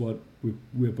that's what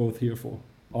we're both here for.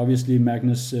 Obviously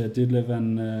Magnus Ditlev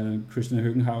and Christian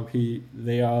Høgenhaug,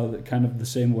 they are kind of the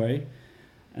same way.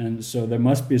 And so there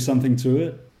must be something to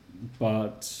it,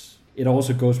 but it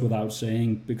also goes without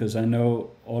saying, because I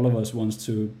know all of us wants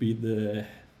to beat the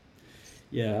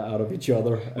out of each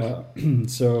other.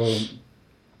 So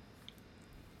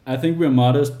I think we're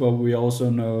modest, but we also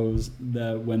know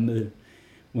that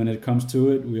when it comes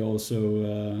to it, we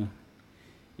also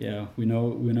we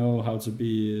know how to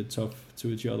be tough to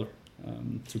each other,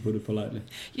 to put it politely.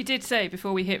 You did say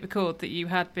before we hit record that you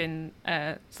had been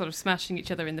sort of smashing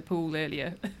each other in the pool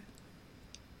earlier.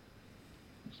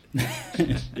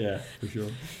 Yeah, for sure.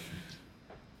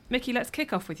 Miki, let's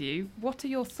kick off with you. What are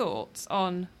your thoughts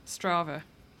on Strava?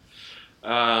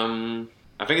 I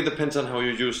think it depends on how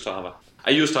you use Strava.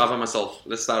 I use Strava myself.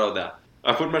 Let's start out there.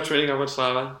 I put my training up on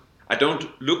Strava. I don't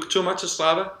look too much at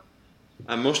Strava.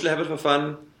 I mostly have it for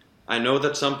fun. I know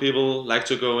that some people like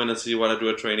to go in and see what I do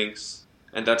at trainings,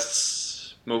 and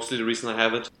that's mostly the reason I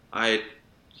have it. I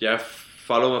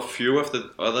follow a few of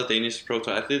the other Danish pro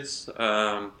athletes, but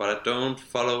I don't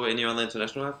follow any other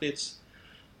international athletes.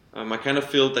 I kind of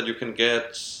feel that you can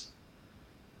get,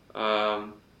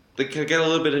 they can get a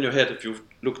little bit in your head if you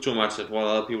look too much at what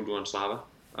other people do on Strava.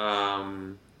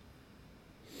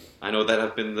 I know that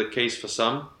has been the case for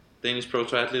some Danish pro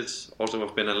athletes. Also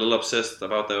have been a little obsessed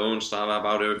about their own Strava,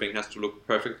 about everything has to look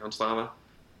perfect on Strava,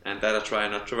 and that I try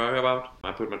not to worry about.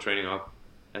 I put my training up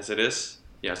as it is.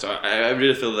 Yeah, so I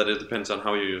really feel that it depends on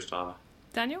how you use Strava.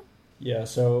 Daniel? Yeah,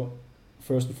 so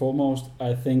first and foremost,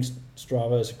 I think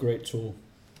Strava is a great tool.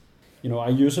 I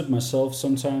use it myself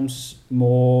sometimes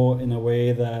more in a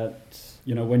way that,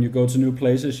 when you go to new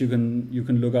places, you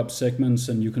can look up segments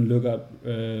and you can look up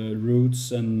routes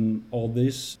and all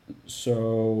this.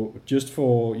 So just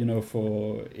for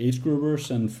age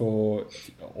groupers and for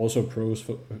also pros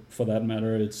for that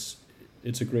matter, it's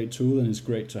a great tool and it's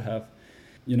great to have.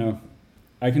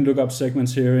 I can look up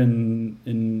segments here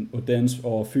in Odense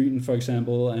or Fyn, for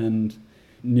example, and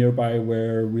nearby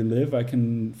where we live, I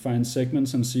can find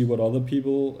segments and see what other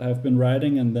people have been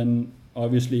riding, and then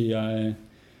obviously I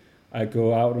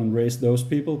go out and race those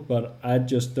people, but I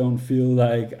just don't feel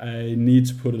like I need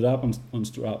to put it up on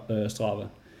Strava.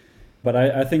 But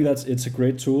I think it's a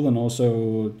great tool, and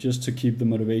also just to keep the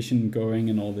motivation going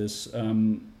and all this.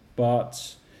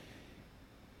 But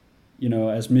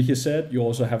as Miki said, you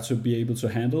also have to be able to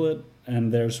handle it.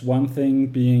 And there's one thing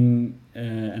being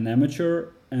an amateur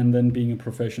and then being a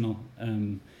professional.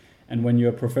 And when you're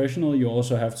a professional, you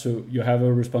also have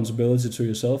a responsibility to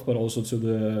yourself, but also to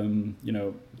the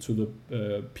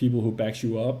people who backs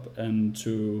you up, and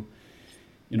to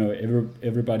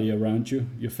everybody around you,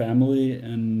 your family,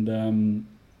 and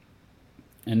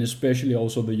especially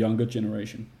also the younger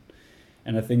generation.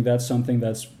 And I think that's something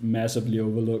that's massively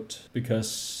overlooked,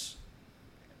 because,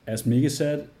 as Miki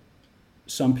said,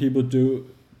 some people do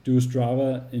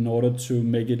Strava in order to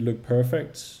make it look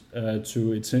perfect,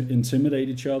 to intimidate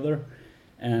each other,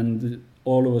 and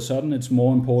all of a sudden it's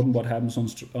more important what happens on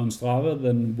Strava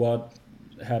than what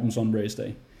happens on race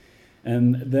day.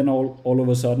 And then all of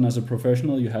a sudden, as a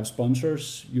professional, you have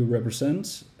sponsors you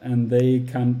represent, and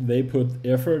they put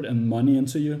effort and money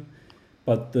into you,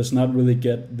 but does not really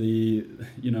get the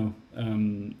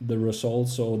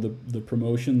results or the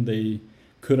promotion they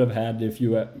could have had if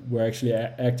you were actually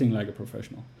acting like a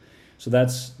professional. So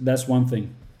that's one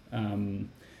thing. And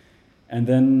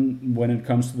then when it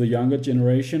comes to the younger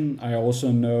generation, I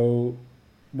also know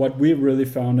what we've really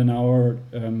found in our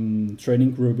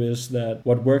training group is that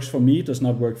what works for me does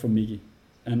not work for Miki.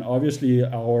 And obviously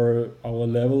our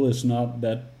level is not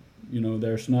that,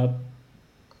 there's not,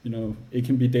 it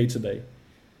can be day to day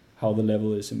how the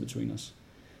level is in between us.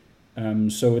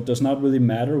 So it does not really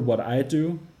matter what I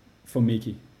do for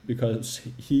Miki, because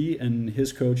he and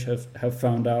his coach have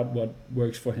found out what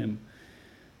works for him.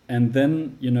 And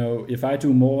then, if I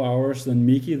do more hours than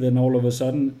Miki, then all of a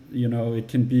sudden, it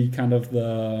can be kind of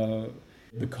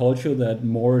the culture that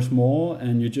more is more,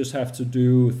 and you just have to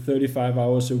do 35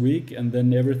 hours a week, and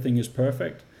then everything is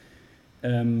perfect.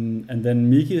 And then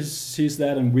Miki sees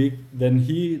that, and then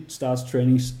he starts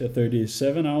training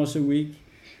 37 hours a week,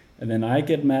 and then I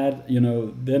get mad.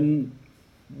 Then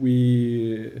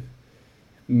we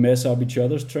mess up each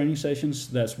other's training sessions.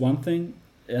 That's one thing.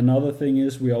 Another thing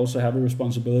is we also have a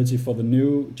responsibility for the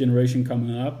new generation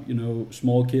coming up.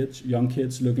 Small kids, young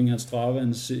kids looking at Strava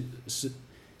and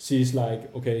sees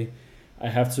like, okay, I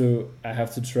have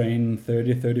to train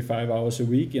 35 hours a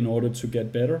week in order to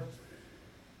get better.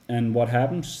 And what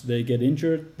happens? They get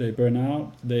injured, they burn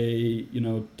out, they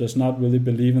does not really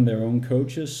believe in their own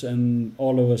coaches, and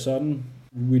all of a sudden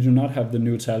we do not have the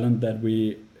new talent that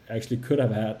we actually could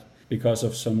have had because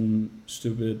of some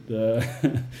stupid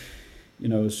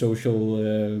social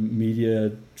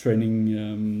media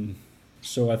training.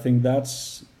 So I think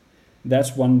that's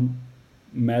one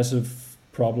massive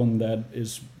problem that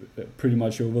is pretty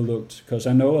much overlooked, because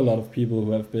I know a lot of people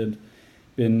who have been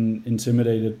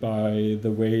intimidated by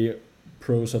the way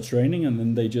pros are training, and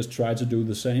then they just try to do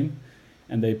the same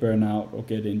and they burn out or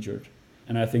get injured.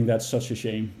 And I think that's such a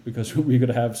shame, because we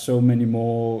could have so many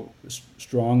more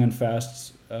strong and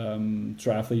fast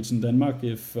triathletes in Denmark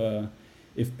if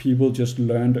people just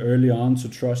learned early on to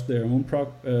trust their own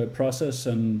process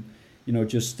and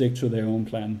just stick to their own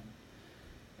plan.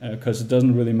 Because it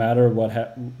doesn't really matter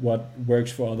what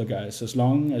works for other guys. As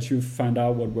long as you find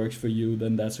out what works for you,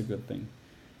 then that's a good thing.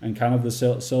 And kind of the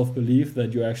self-belief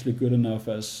that you're actually good enough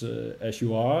as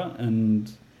you are,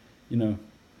 and you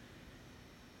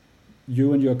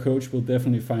and your coach will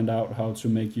definitely find out how to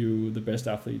make you the best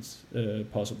athletes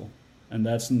possible. And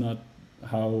that's not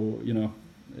how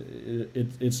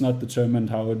it's not determined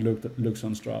how it looks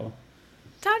on Strava.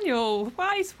 Daniel,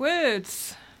 wise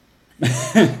words.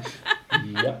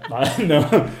 Yeah, I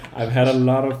know. I've had a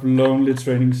lot of lonely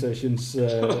training sessions,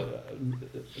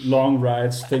 long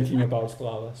rides thinking about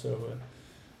Strava. So,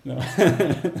 no.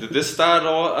 Did this start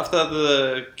all after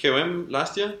the KOM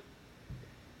last year?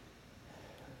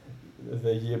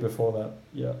 The year before that,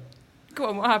 yeah. Go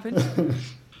on, what happened?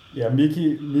 Yeah,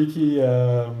 Miki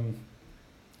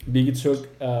took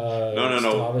a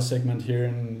Strava segment here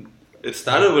in. It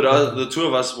started with the two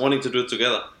of us wanting to do it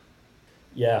together.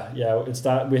 Yeah.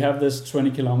 We have this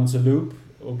 20-kilometer loop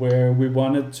where we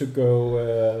wanted to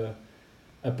go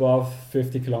above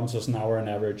 50 kilometers an hour on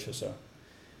average or so.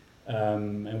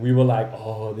 And we were like,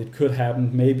 oh, it could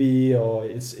happen maybe, or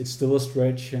it's still a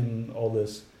stretch and all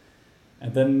this.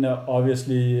 And then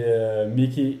obviously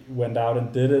Miki went out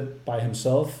and did it by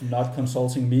himself, not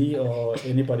consulting me or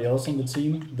anybody else on the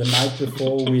team. The night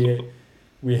before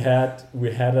we had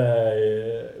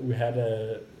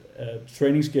a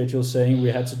training schedule saying we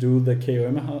had to do the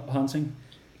KOM hunting,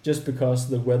 just because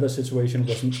the weather situation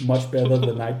was much better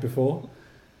the night before.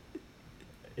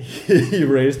 He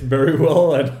raced very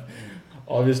well and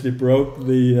obviously broke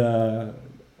the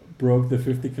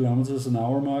 50 kilometers an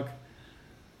hour mark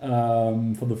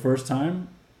for the first time,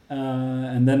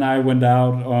 and then I went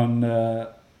out on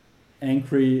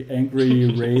angry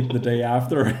raid the day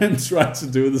after and tried to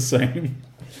do the same,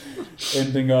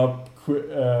 ending up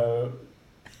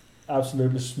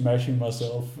absolutely smashing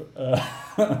myself.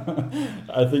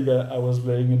 I think I was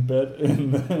laying in bed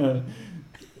in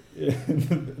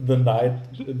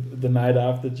the night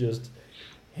after, just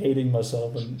hating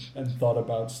myself and thought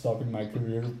about stopping my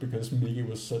career because Miki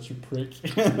was such a prick.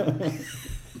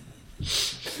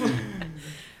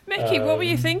 Mickey, what were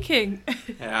you thinking?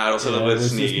 Yeah, it was a little bit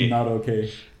sneaky. Not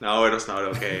okay. No, it was not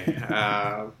okay.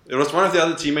 It was one of the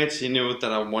other teammates. He knew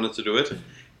that I wanted to do it.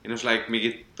 And it was like,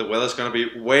 Miki, the weather's going to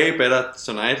be way better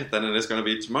tonight than it is going to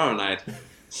be tomorrow night.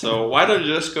 So why don't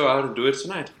you just go out and do it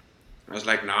tonight? I was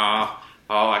like,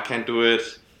 I can't do it.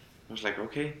 I was like,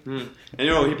 okay. And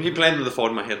he planted the thought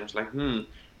in my head. I was like,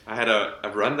 I had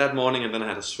a run that morning and then I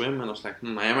had a swim. And I was like,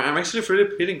 I'm actually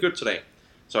feeling good today.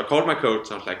 So I called my coach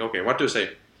and I was like, okay, what do you say?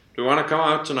 Do you want to come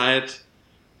out tonight,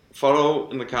 follow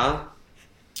in the car?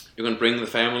 You can bring the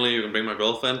family, you can bring my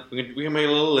girlfriend. We can make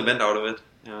a little event out of it.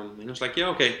 And he was like, yeah,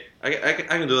 okay, I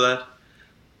can do that.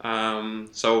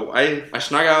 So I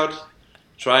snuck out,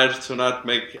 tried to not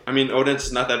make. I mean,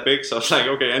 Odense not that big, so I was like,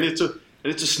 okay, I need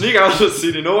to sneak out of the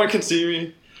city. No one can see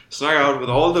me. Snuck out with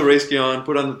all the race gear on,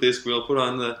 put on the disc wheel, put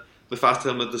on the fast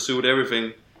helmet, the suit,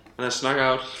 everything, and I snuck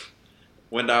out.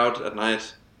 Went out at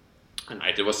night.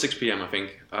 It was 6 p.m. I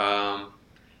think.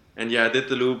 And yeah, I did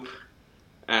the loop,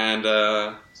 and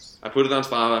I put it on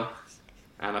Strava,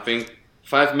 and I think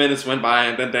 5 minutes went by,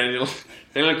 and then Daniel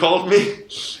called me,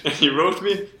 and he wrote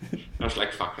me. I was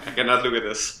like, fuck, I cannot look at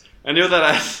this. I knew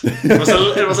that it was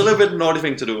a little bit naughty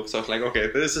thing to do. So I was like, okay,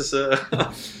 this is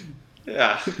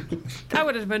yeah. That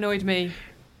would have annoyed me.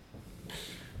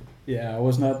 Yeah, I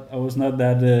was not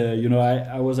that.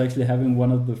 I was actually having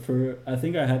one of the first. I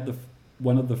think I had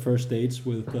one of the first dates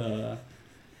with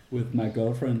my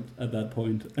girlfriend at that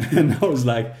point, and I was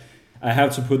like, I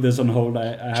have to put this on hold.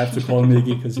 I have to call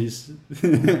Miki because he's.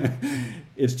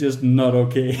 It's just not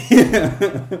okay.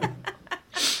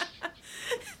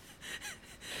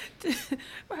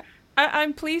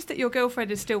 I'm pleased that your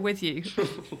girlfriend is still with you.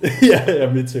 yeah,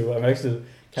 me too. I'm actually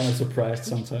kind of surprised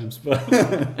sometimes, but.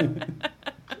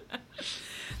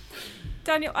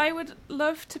 Daniel, I would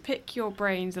love to pick your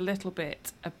brains a little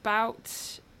bit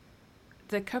about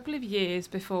the couple of years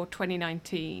before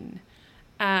 2019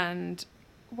 and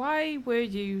why were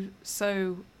you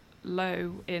so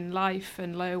low in life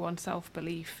and low on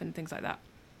self-belief and things like that?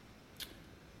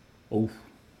 Oh,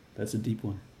 that's a deep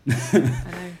one.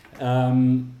 I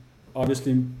know.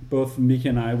 Obviously, both Miki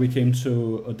and I, we came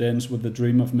to Odense with the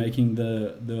dream of making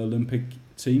the Olympic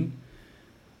team.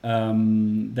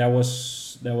 That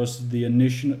was the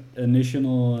initial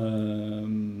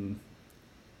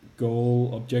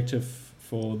goal objective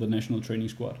for the national training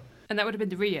squad. And that would have been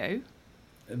the Rio.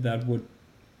 That would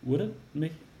it,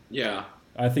 Miki? Yeah.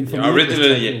 I think for me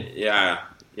originally, yeah,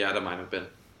 that might have been.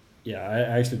 Yeah,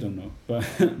 I actually don't know,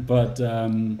 but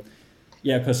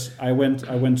yeah, because I went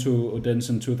to Odense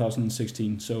in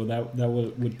 2016, so that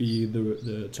would be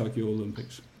the Tokyo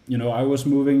Olympics. I was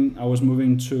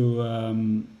moving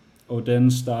to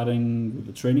Odense, starting with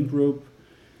the training group,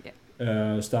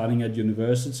 starting at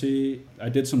university. I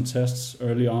did some tests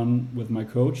early on with my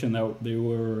coach, and they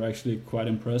were actually quite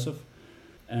impressive.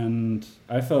 And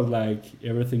I felt like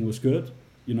everything was good.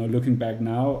 Looking back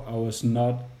now, I was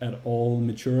not at all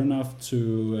mature enough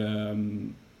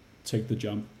to take the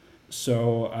jump.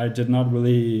 So I did not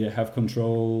really have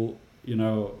control,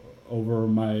 over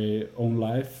my own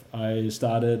life. I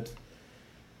started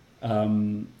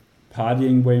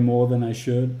partying way more than I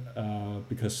should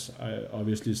because I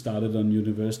obviously started on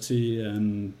university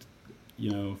and,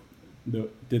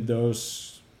 did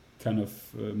those kind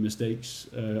of mistakes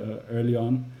early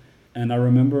on. And I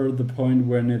remember the point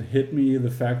when it hit me,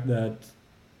 the fact that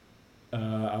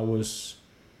I was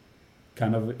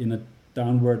kind of in a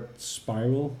downward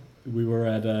spiral. We were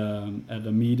at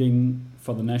a meeting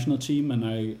for the national team, and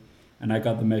I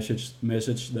got the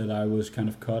message that I was kind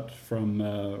of cut from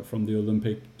the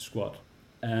Olympic squad.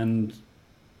 And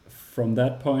from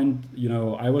that point,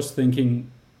 I was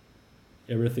thinking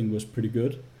everything was pretty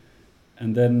good.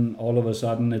 And then all of a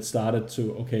sudden it started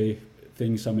to, okay,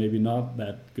 things are maybe not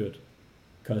that good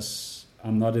because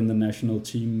I'm not in the national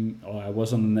team, or I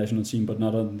was on the national team, but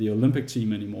not on the Olympic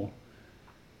team anymore.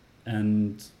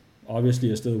 And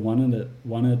obviously I still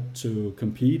wanted to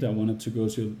compete. I wanted to go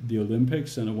to the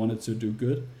Olympics and I wanted to do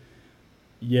good.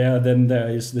 Yeah, then there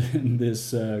is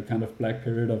this kind of black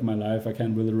period of my life I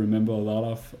can't really remember a lot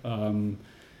of.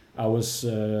 I was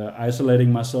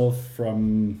isolating myself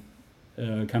from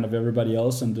kind of everybody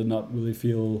else and did not really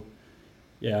feel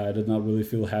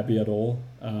happy at all.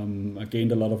 I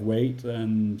gained a lot of weight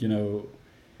and,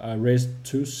 I raced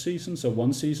 2 seasons or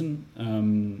 1 season.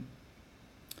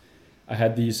 I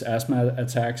had these asthma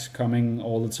attacks coming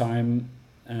all the time,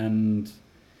 and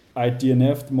I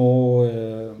DNF'd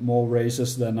more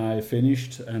races than I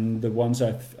finished, and the ones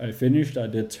I finished I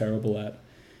did terrible at.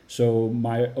 So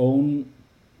my own,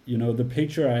 the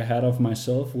picture I had of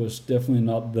myself was definitely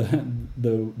not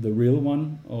the real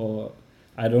one, or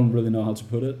I don't really know how to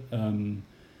put it.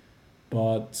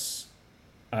 But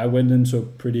I went into a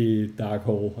pretty dark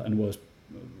hole and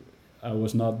I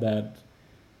was not that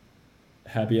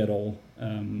happy at all.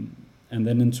 And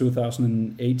then in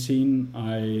 2018,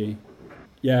 I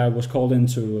was called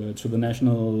into the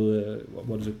national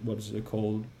what is it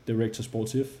called, Director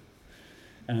Sportif,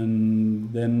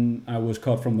 and then I was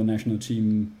cut from the national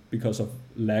team because of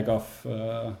lack of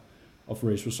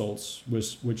race results,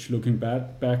 which looking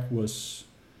back was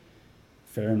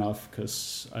fair enough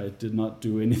because I did not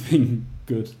do anything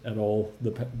good at all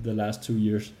the last 2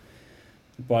 years.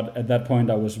 But at that point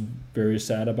I was very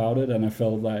sad about it, and I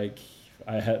felt like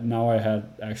I had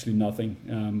actually nothing.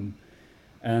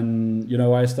 And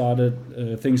I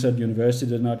started things at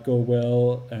university did not go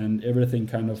well, and everything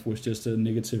kind of was just a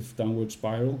negative downward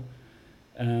spiral.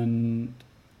 And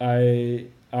I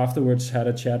afterwards had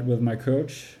a chat with my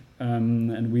coach,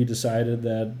 and we decided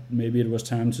that maybe it was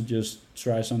time to just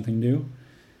try something new.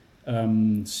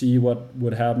 See what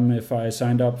would happen if I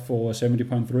signed up for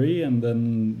 70.3, and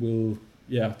then we'll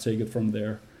take it from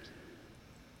there.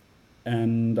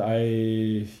 And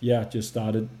I just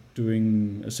started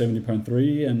doing a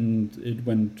 70.3, and it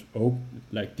went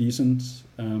decent.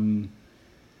 And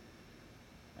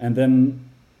then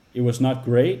it was not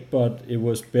great, but it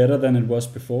was better than it was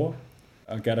before.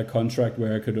 I got a contract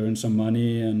where I could earn some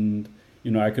money, and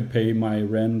I could pay my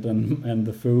rent and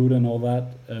the food and all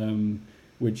that,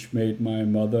 which made my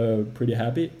mother pretty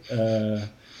happy,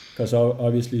 because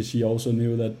obviously she also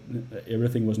knew that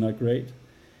everything was not great.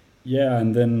 Yeah,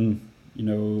 and then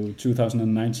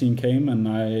 2019 came, and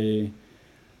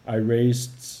I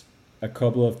raced a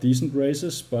couple of decent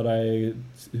races, but I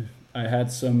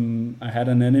had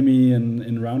an enemy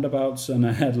in roundabouts, and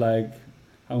I had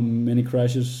how many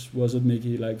crashes was it,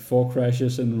 Miki? 4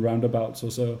 crashes in roundabouts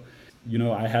or so.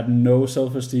 I had no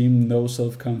self-esteem, no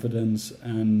self-confidence,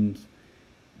 and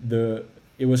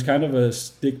it was kind of a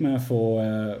stigma for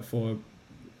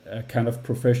a kind of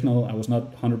professional. I was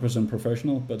not 100%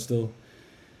 professional, but still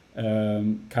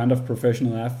kind of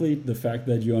professional athlete. The fact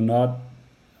that you're not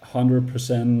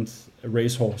 100% a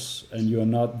racehorse, and you're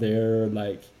not there,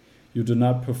 you do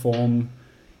not perform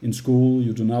in school,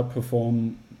 you do not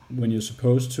perform when you're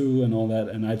supposed to, and all that.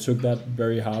 And I took that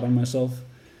very hard on myself.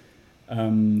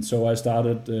 So I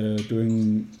started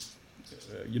going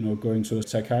to a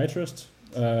psychiatrist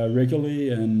regularly,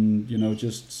 and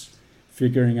just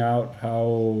figuring out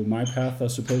how my path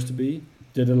is supposed to be.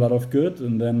 Did a lot of good,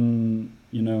 and then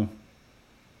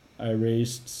I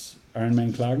raced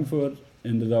Ironman Klagenfurt,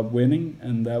 ended up winning,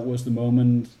 and that was the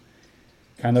moment,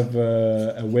 kind of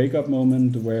a wake-up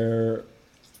moment where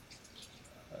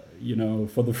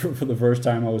for the first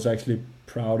time I was actually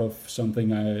proud of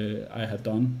something I had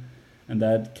done, and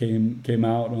that came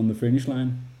out on the finish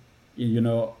line.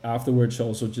 Afterwards,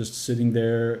 also just sitting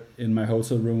there in my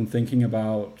hotel room thinking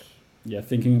about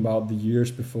the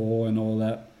years before and all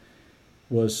that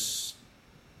was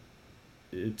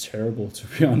terrible, to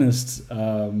be honest.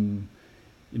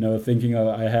 Thinking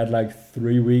I had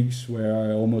 3 weeks where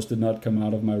I almost did not come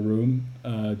out of my room,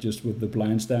 just with the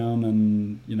blinds down,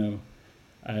 and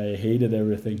I hated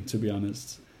everything, to be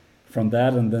honest. From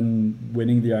that, and then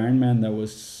winning the Ironman, that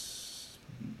was,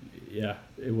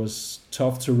 it was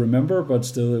tough to remember, but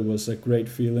still it was a great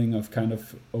feeling of kind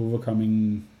of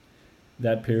overcoming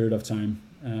that period of time,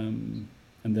 and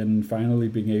then finally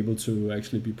being able to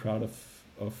actually be proud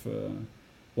of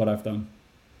what I've done.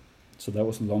 So that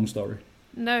was a long story.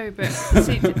 No, but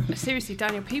seriously,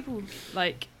 Daniel, people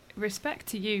respect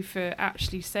to you for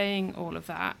actually saying all of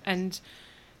that. And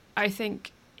I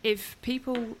think if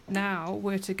people now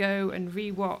were to go and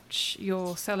rewatch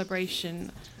your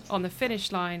celebration on the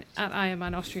finish line at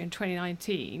Ironman Austria in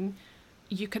 2019,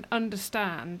 you can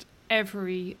understand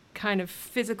every kind of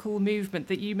physical movement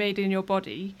that you made in your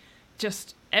body,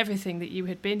 just everything that you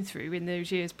had been through in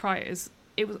those years prior.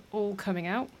 It was all coming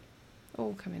out.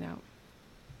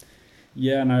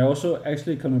 Yeah, and I also,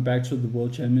 actually coming back to the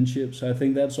World Championships, I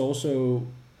think that's also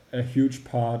a huge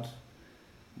part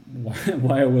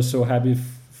why I was so happy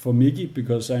for Miki,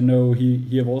 because I know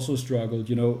he have also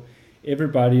struggled.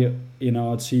 Everybody in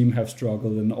our team have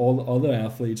struggled, and all other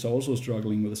athletes are also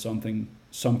struggling with some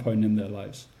point in their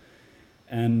lives.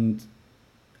 And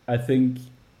I think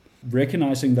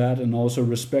recognizing that, and also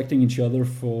respecting each other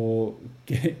for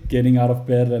getting out of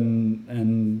bed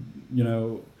and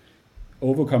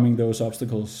overcoming those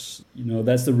obstacles,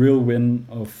 that's the real win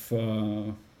of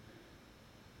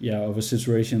a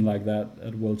situation like that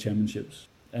at World Championships.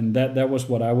 And that was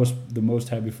what I was the most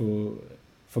happy for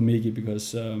Miki,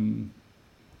 because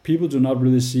people do not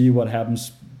really see what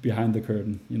happens behind the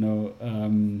curtain.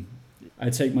 I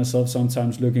take myself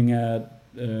sometimes looking at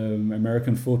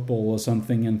American football or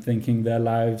something and thinking their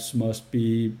lives must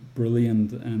be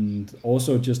brilliant, and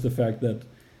also just the fact that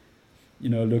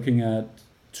looking at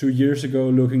 2 years ago,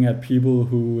 looking at people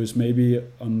who is maybe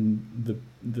on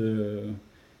the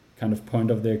kind of point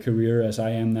of their career as I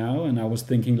am now, and I was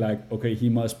thinking okay,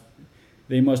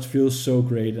 they must feel so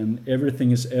great, and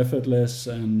everything is effortless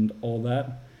and all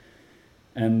that.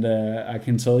 And I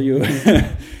can tell you,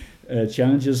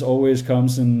 challenges always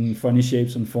comes in funny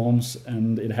shapes and forms,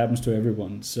 and it happens to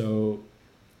everyone. So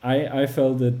I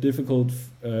felt it difficult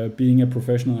being a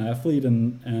professional athlete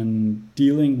and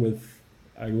dealing with,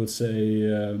 I would say,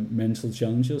 mental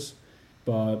challenges,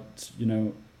 but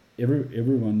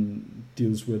everyone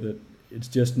deals with it. It's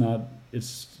just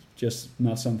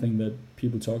not something that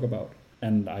people talk about.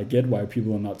 And I get why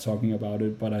people are not talking about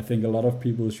it, but I think a lot of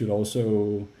people should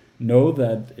also know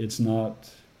that it's not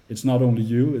only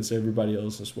you, it's everybody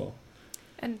else as well.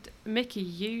 And Miki,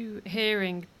 you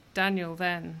hearing Daniel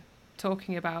then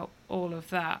talking about all of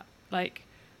that,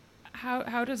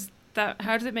 how does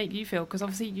it make you feel? Because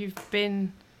obviously you've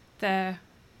been there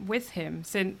with him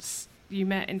since you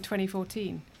met in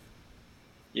 2014.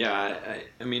 Yeah,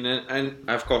 I mean, I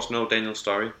of course know Daniel's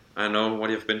story. I know what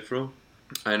he's been through.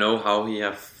 I know how he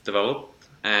have developed,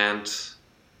 and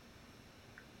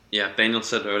yeah, Daniel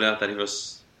said earlier that he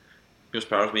was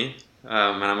proud of me,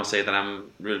 and I must say that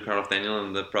I'm really proud of Daniel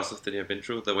and the process that he has been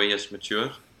through, the way he has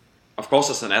matured. Of course,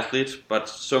 as an athlete, but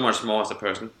so much more as a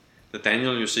person. The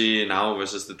Daniel you see now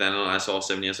versus the Daniel I saw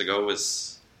 7 years ago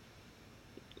is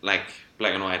like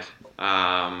black and white.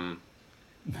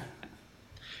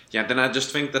 Yeah, then I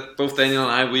just think that both Daniel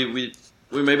and I, we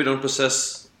maybe don't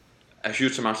possess a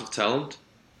huge amount of talent.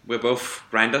 We're both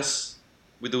grinders.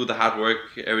 We do the hard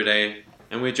work every day,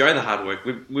 and we enjoy the hard work.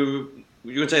 You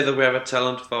can say that we have a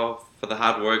talent for the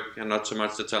hard work, and not so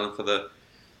much the talent for the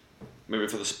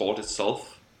sport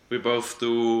itself. We both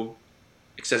do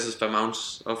excessive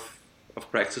amounts of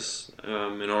practice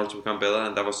in order to become better,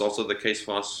 and that was also the case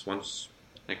for us once,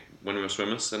 like when we were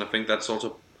swimmers. And I think that's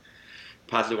also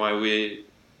partly why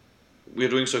we're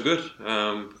doing so good,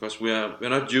 because we're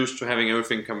not used to having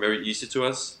everything come very easy to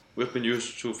us. We've been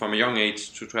used to, from a young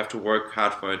age, to have to work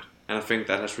hard for it, and I think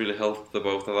that has really helped the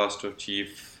both of us to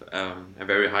achieve a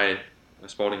very high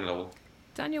sporting level.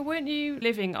 Daniel, weren't you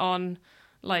living on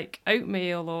like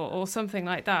oatmeal or something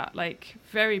like that, like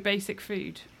very basic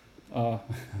food?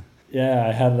 Yeah,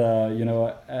 I had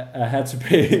I had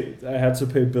to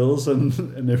pay bills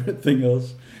and everything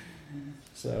else.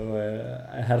 So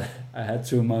I had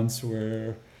 2 months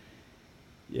where,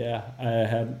 I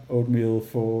had oatmeal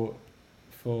for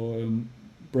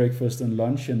breakfast and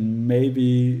lunch, and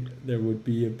maybe there would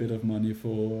be a bit of money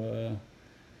for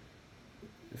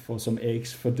some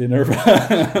eggs for dinner,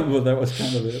 but that was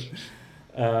kind of it.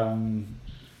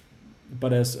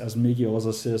 But as Miki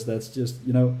also says, that's just,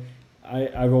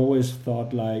 I've always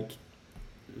thought like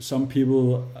some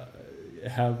people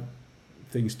have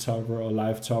things tougher or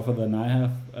life tougher than I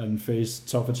have and face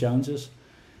tougher challenges.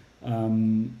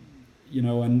 And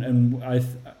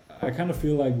I kind of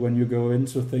feel like when you go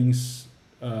into things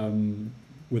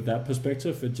with that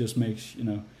perspective, it just makes,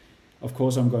 of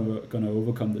course I'm gonna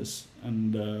overcome this,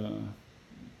 and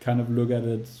kind of look at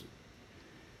it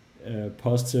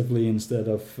positively instead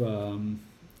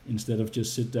of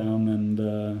just sit down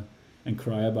and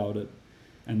cry about it.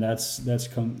 And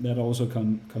that also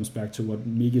comes back to what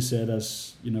Miki said,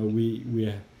 as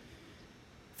we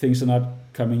things are not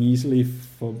coming easily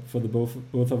for the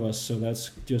both of us. So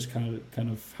that's just kind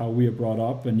of how we are brought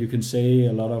up. And you can say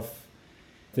a lot of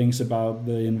things about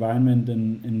the environment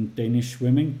in Danish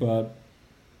swimming, but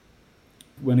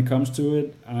when it comes to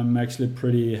it, I'm actually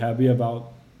pretty happy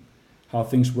about how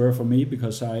things were for me,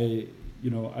 because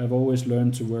I've always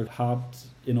learned to work hard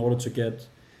in order to get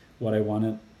what I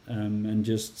wanted. And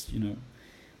just,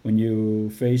 when you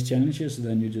face challenges,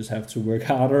 then you just have to work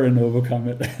harder and overcome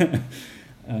it.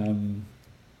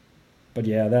 But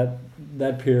yeah,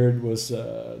 that period was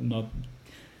not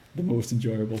the most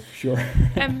enjoyable, sure.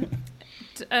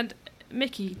 And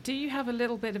Miki, do you have a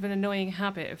little bit of an annoying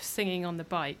habit of singing on the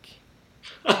bike?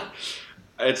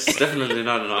 It's definitely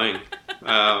not annoying.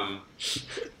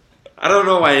 I don't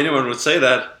know why anyone would say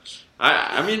that.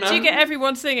 I mean, do you get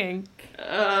everyone singing?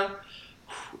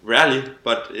 Rarely,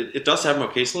 but it does happen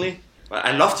occasionally. But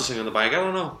I love to sing on the bike. I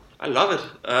don't know. I love it.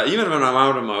 Even when I'm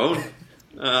out on my own,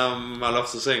 I love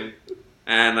to sing.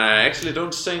 And I actually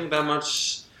don't sing that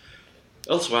much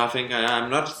elsewhere. I think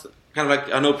I'm not kind of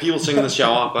like, I know people sing in the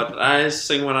shower, but I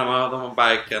sing when I'm out on my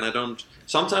bike, and I don't.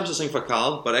 Sometimes I sing for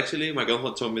Carl, but actually my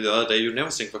girlfriend told me the other day, you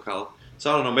never sing for Carl.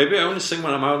 So I don't know. Maybe I only sing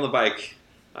when I'm out on the bike.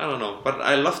 I don't know. But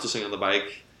I love to sing on the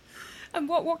bike. And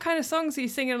what kind of songs are you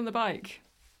singing on the bike?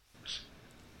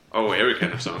 Oh, every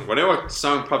kind of song. Whatever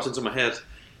song pops into my head.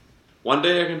 One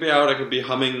day I can be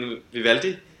humming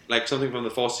Vivaldi, like something from the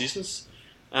Four Seasons.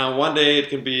 One day it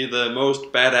can be the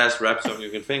most badass rap song you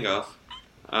can think of.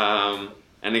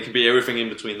 And it can be everything in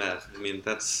between that. I mean,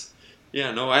 that's...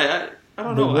 Yeah, no, I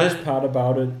don't know. The worst part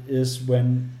about it is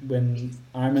when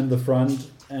I'm in the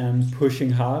front and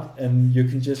pushing hard, and you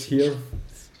can just hear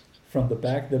from the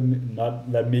back,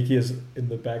 not that Miki is in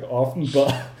the back often,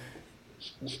 but...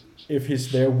 if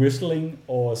he's there whistling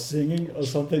or singing or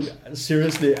something,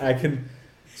 seriously,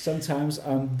 sometimes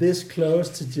I'm this close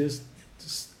to just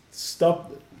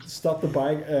stop the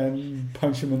bike and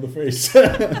punch him in the face.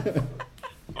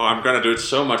 Oh, I'm gonna do it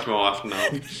so much more often now.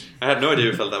 I had no idea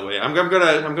you felt that way. I'm gonna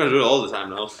do it all the time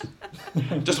now.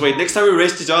 Just wait, next time we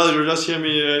race each other, you'll just hear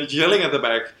me yelling at the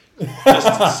back.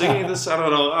 Just singing this, I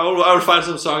don't know. I will find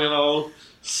some song and I'll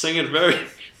sing it very,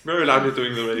 very loudly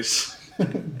during the race.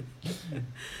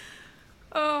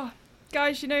 Oh,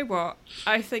 Guys, you know what?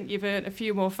 I think you've earned a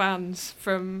few more fans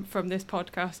from this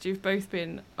podcast. You've both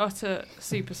been utter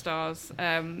superstars,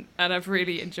 and I've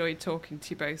really enjoyed talking to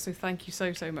you both. So thank you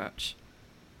so much.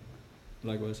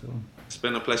 Likewise. It's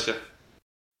been a pleasure.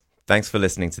 Thanks for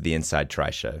listening to the Inside Try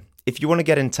Show. If you want to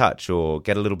get in touch or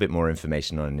get a little bit more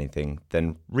information on anything,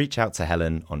 then reach out to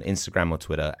Helen on Instagram or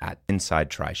Twitter at Inside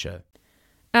Try Show.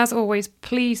 As always,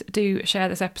 please do share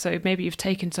this episode. Maybe you've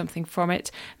taken something from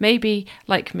it. Maybe,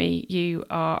 like me, you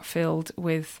are filled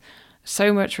with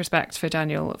so much respect for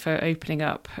Daniel for opening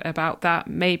up about that.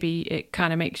 Maybe it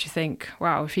kind of makes you think,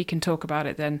 wow, if he can talk about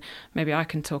it, then maybe I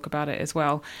can talk about it as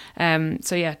well.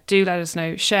 So yeah, do let us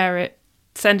know. Share it.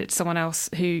 Send it to someone else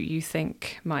who you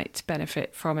think might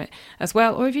benefit from it as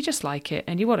well. Or if you just like it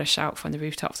and you want to shout from the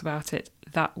rooftops about it,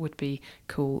 that would be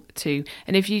cool too.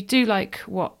 And if you do like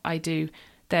what I do,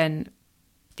 then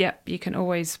yeah, you can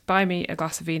always buy me a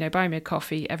glass of vino, buy me a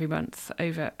coffee every month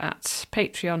over at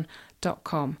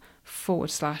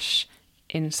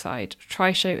patreon.com/Inside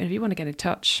Try Show. And if you want to get in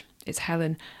touch, it's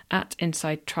Helen at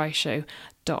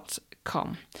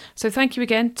InsideTryShow.com. So thank you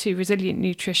again to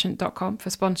resilientnutrition.com for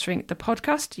sponsoring the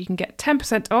podcast. You can get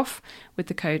 10% off with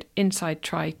the code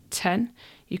InsideTry10.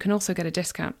 You can also get a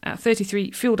discount at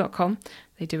 33fuel.com.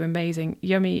 They do amazing,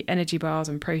 yummy energy bars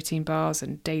and protein bars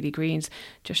and daily greens.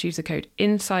 Just use the code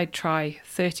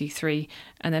InsideTry33.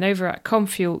 And then over at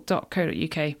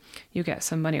comfuel.co.uk, you'll get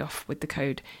some money off with the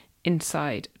code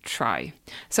InsideTry.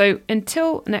 So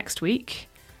until next week,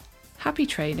 happy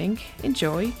training,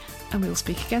 enjoy, and we'll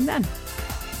speak again then.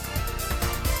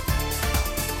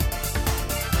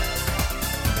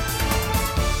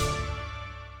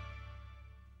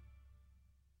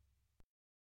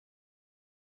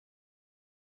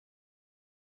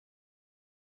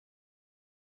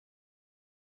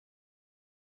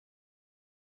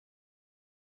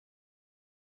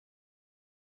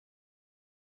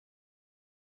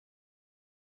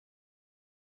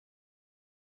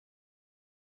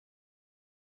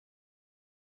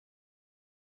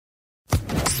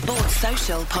 Sports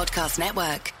Social Podcast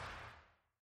Network.